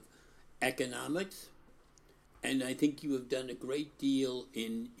sense of economics, and I think you have done a great deal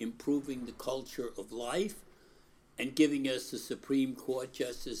in improving the culture of life and giving us a Supreme Court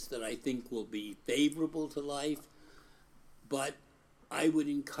justice that I think will be favorable to life. But I would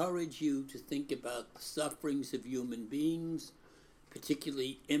encourage you to think about the sufferings of human beings,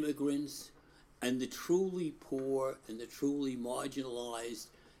 particularly immigrants, and the truly poor and the truly marginalized,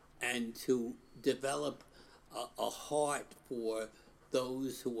 and to develop a heart for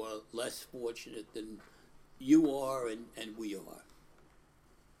those who are less fortunate than you are and we are.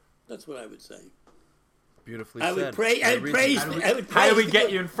 That's what I would say. Beautifully I said. would pray. I would praise. How do we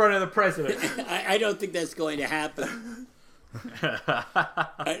get you in front of the president? I don't think that's going to happen.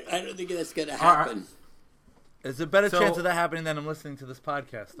 I don't think that's going to happen. There's a better So- chance of that happening than I'm listening to this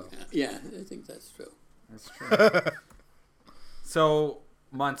podcast, though. Yeah, I think that's true. That's true. So,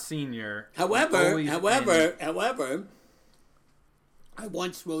 Monsignor. However, always I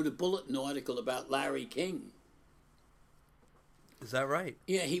once wrote a bulletin article about Larry King. Is that right?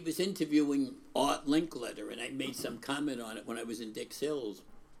 Yeah, he was interviewing Art Linkletter, and I made some comment on it when I was in Dix Hills.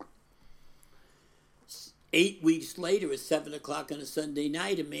 8 weeks later, at 7 o'clock on a Sunday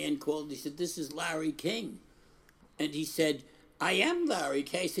night, a man called. He said, "This is Larry King," and he said, "I am Larry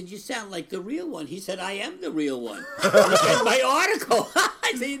King." I said, "You sound like the real one." He said, "I am the real one." He read my article.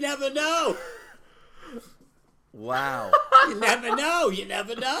 I said, "You never know. Wow. You never know. You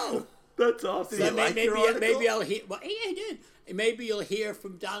never know." That's awesome. So like your article? maybe I'll hear. Well, yeah, I did. Maybe you'll hear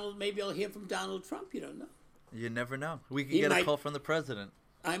from Donald. Maybe I'll hear from Donald Trump. You don't know. You never know. We could He get a might- call from the president.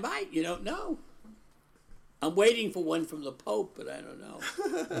 I might. You don't know. I'm waiting for one from the Pope, but I don't know.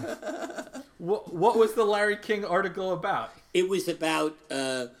 What was the Larry King article about? It was about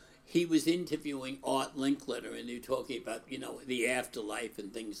he was interviewing Art Linkletter, and they were talking about the afterlife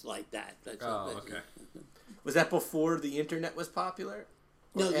and things like that. That's all. Okay. Was that before the internet was popular?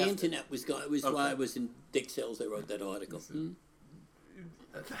 Or No, the after? internet was gone. It was while I was in Dix Hills. I wrote that article.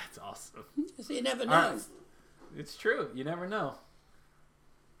 That's awesome. So you never know. All right. It's true. You never know.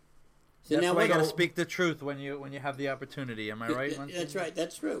 So That's now why you we're gotta going. speak the truth when you have the opportunity. Am I right? Monsignor? That's right.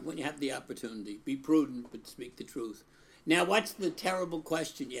 That's true. When you have the opportunity, be prudent, but speak the truth. Now, what's the terrible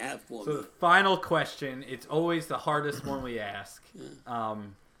question you have for So me? the final question, it's always the hardest one we ask.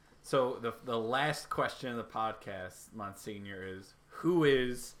 So the last question of the podcast, Monsignor, is who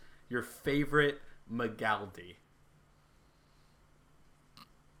is your favorite Magaldi?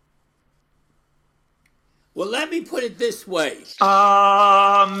 Well, let me put it this way.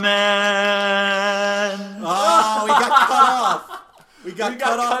 Amen. Oh, we got cut off. We got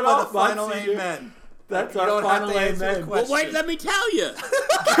cut off cut by off, the final Monsignor. amen. That's You our don't have final to answer the amen. Well, question. wait, let me tell you.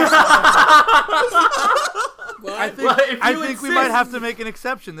 Well, I think, Well, if I you think we insist- might have to make an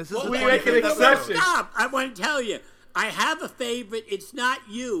exception. This is the we 25th make an episode. exception. Stop. I want to tell you. I have a favorite. It's not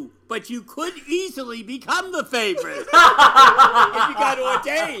you, but you could easily become the favorite if you got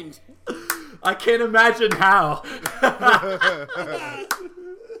ordained. I can't imagine how.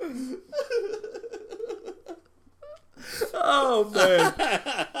 Oh man.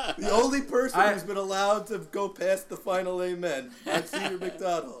 The only person who's been allowed to go past the final amen, Monsignor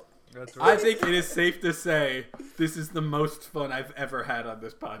McDonald. That's I right. think it is safe to say this is the most fun I've ever had on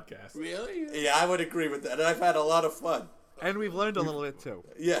this podcast. Really? Yeah, I would agree with that. I've had a lot of fun. And we've learned a little bit too.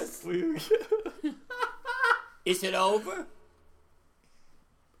 Yes. Is it over?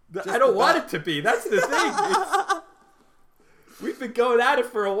 I don't want it to be. That's the thing. We've been going at it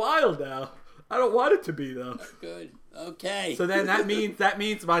for a while now. I don't want it to be though. Good. Okay. So then that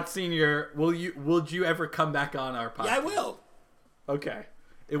means Monsignor, would you ever come back on our podcast? Yeah, I will. Okay.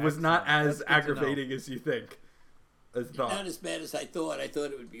 It was not Excellent. as That's good to aggravating as you think. As Not thought. as bad as I thought. I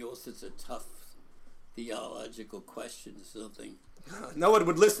thought it would be all sorts of tough theological questions or something. No one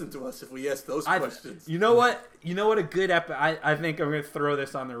would listen to us if we asked those questions. You know what? You know what? A good I think I'm going to throw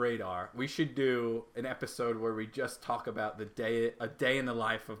this on the radar. We should do an episode where we just talk about a day in the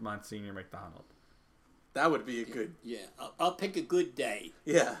life of Monsignor McDonald. That would be a good. Yeah, I'll pick a good day,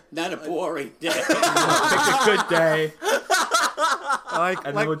 Yeah. not a boring day. Pick a good day, Like,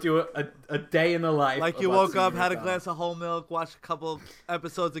 and then we'll do a day in the life. like of you woke Monsignor up, had a McDonald. glass of whole milk, watched a couple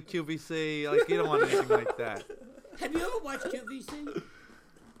episodes of QVC. Like, you don't want anything like that. Have you ever watched QVC?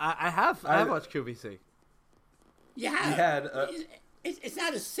 I have watched QVC. You have. had, it's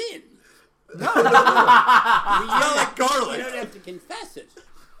not a sin. You smell like You garlic. don't have to confess it.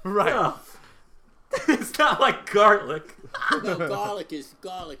 Right. No. It's not like garlic. No, garlic is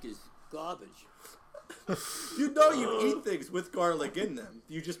garbage. You know you eat things with garlic in them.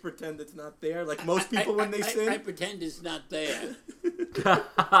 You just pretend it's not there, like most people when they sin. I pretend it's not there.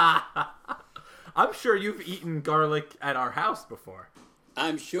 I'm sure you've eaten garlic at our house before.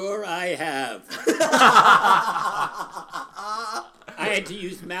 I'm sure I have. I had to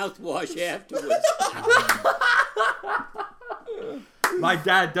use mouthwash afterwards. My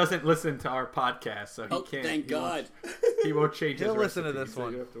dad doesn't listen to our podcast, so he can't. Thank God. He won't change his He'll listen to recipe, this so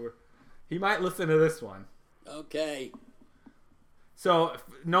one. you have to he might listen to this one. Okay. So,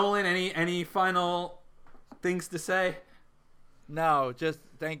 Nolan, any final things to say? No, just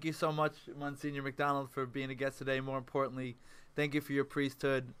thank you so much, Monsignor McDonald, for being a guest today. More importantly, thank you for your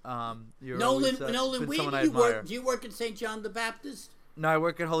priesthood. You're Nolan, been where someone do I you admire. work? Do you work at St. John the Baptist? No, I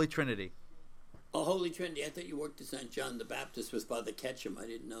work at Holy Trinity. Oh, Holy Trinity. I thought you worked at St. John the Baptist with Father Ketchum. I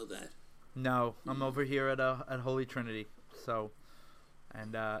didn't know that. No, I'm over here at Holy Trinity. So,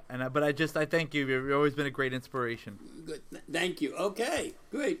 but I thank you. You've always been a great inspiration. Good. Thank you. Okay.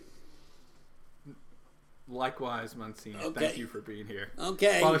 Great. Likewise, Monsignor. Okay. Thank you for being here.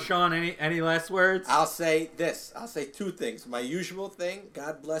 Okay. Father Sean, any last words? I'll say this. I'll say two things. My usual thing,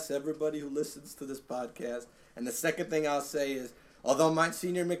 God bless everybody who listens to this podcast. And the second thing I'll say is, although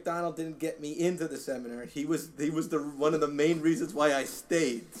Monsignor McDonald didn't get me into the seminary, he was one of the main reasons why I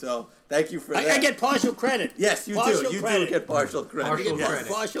stayed. So thank you for that. I get partial credit. Yes, you partial do. You credit. do get partial credit. Partial Yes. credit.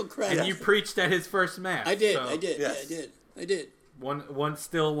 Partial credit. And you preached at his first mass. I did. so I did. yes. Yeah, I did.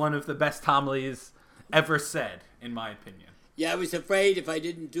 Still one of the best homilies ever said, in my opinion. Yeah, I was afraid if I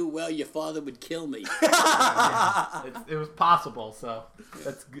didn't do well, your father would kill me. It was possible, so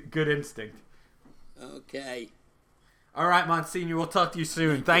that's good instinct. Okay. All right, Monsignor, we'll talk to you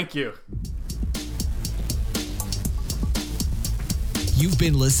soon. Thank you. You've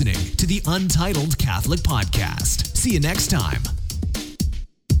been listening to the Untitled Catholic Podcast. See you next time.